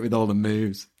going for it with all the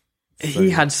moves.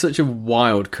 He had such a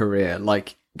wild career,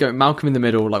 like Malcolm in the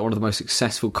Middle, like one of the most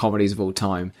successful comedies of all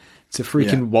time, to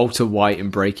freaking Walter White in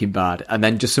Breaking Bad, and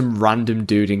then just some random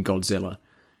dude in Godzilla.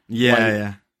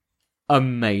 Yeah.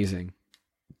 Amazing.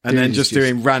 And then just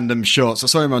doing random shorts. I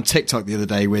saw him on TikTok the other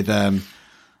day with,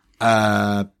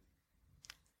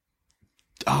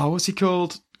 what's he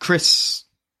called? Chris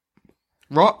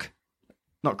Rock?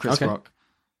 Not Chris Rock.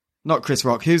 Not Chris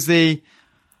Rock. Who's the...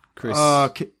 Chris...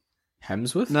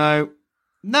 Hemsworth? No,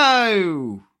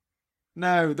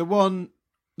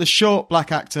 the short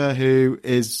black actor who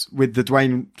is with the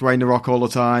Dwayne The Rock all the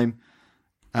time.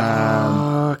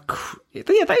 Yeah,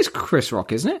 that is Chris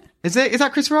Rock, isn't it? Is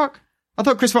that Chris Rock? I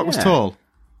thought Chris Rock was tall.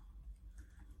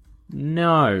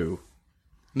 No,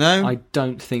 I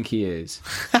don't think he is.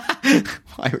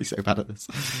 Why are we so bad at this?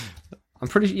 I'm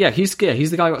pretty sure. Yeah, he's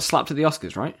the guy who got slapped at the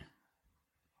Oscars, right?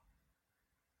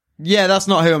 Yeah, that's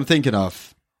not who I'm thinking of.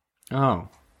 Oh.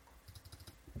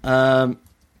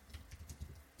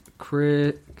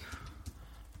 Chris.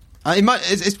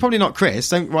 It's probably not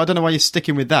Chris. I don't know why you're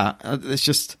sticking with that. It's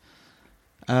just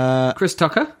Chris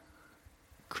Tucker.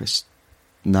 Chris.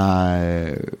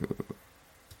 No.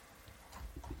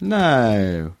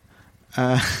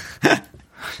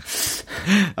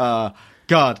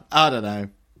 God, I don't know.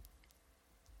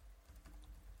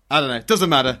 Doesn't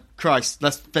matter. Christ,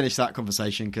 let's finish that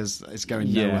conversation because it's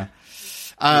going nowhere.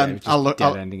 I'll look.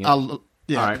 All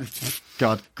right.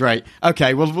 God, great.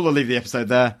 Okay, we'll leave the episode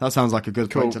there. That sounds like a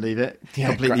good point to leave it. Yeah,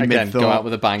 completely again, mid-thought. go out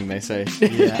with a bang, they say.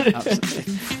 Yeah,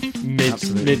 absolutely.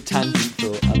 Mid-tangent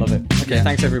thought. I love it. Okay,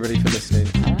 thanks everybody for listening.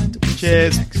 And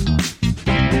cheers. See you next time.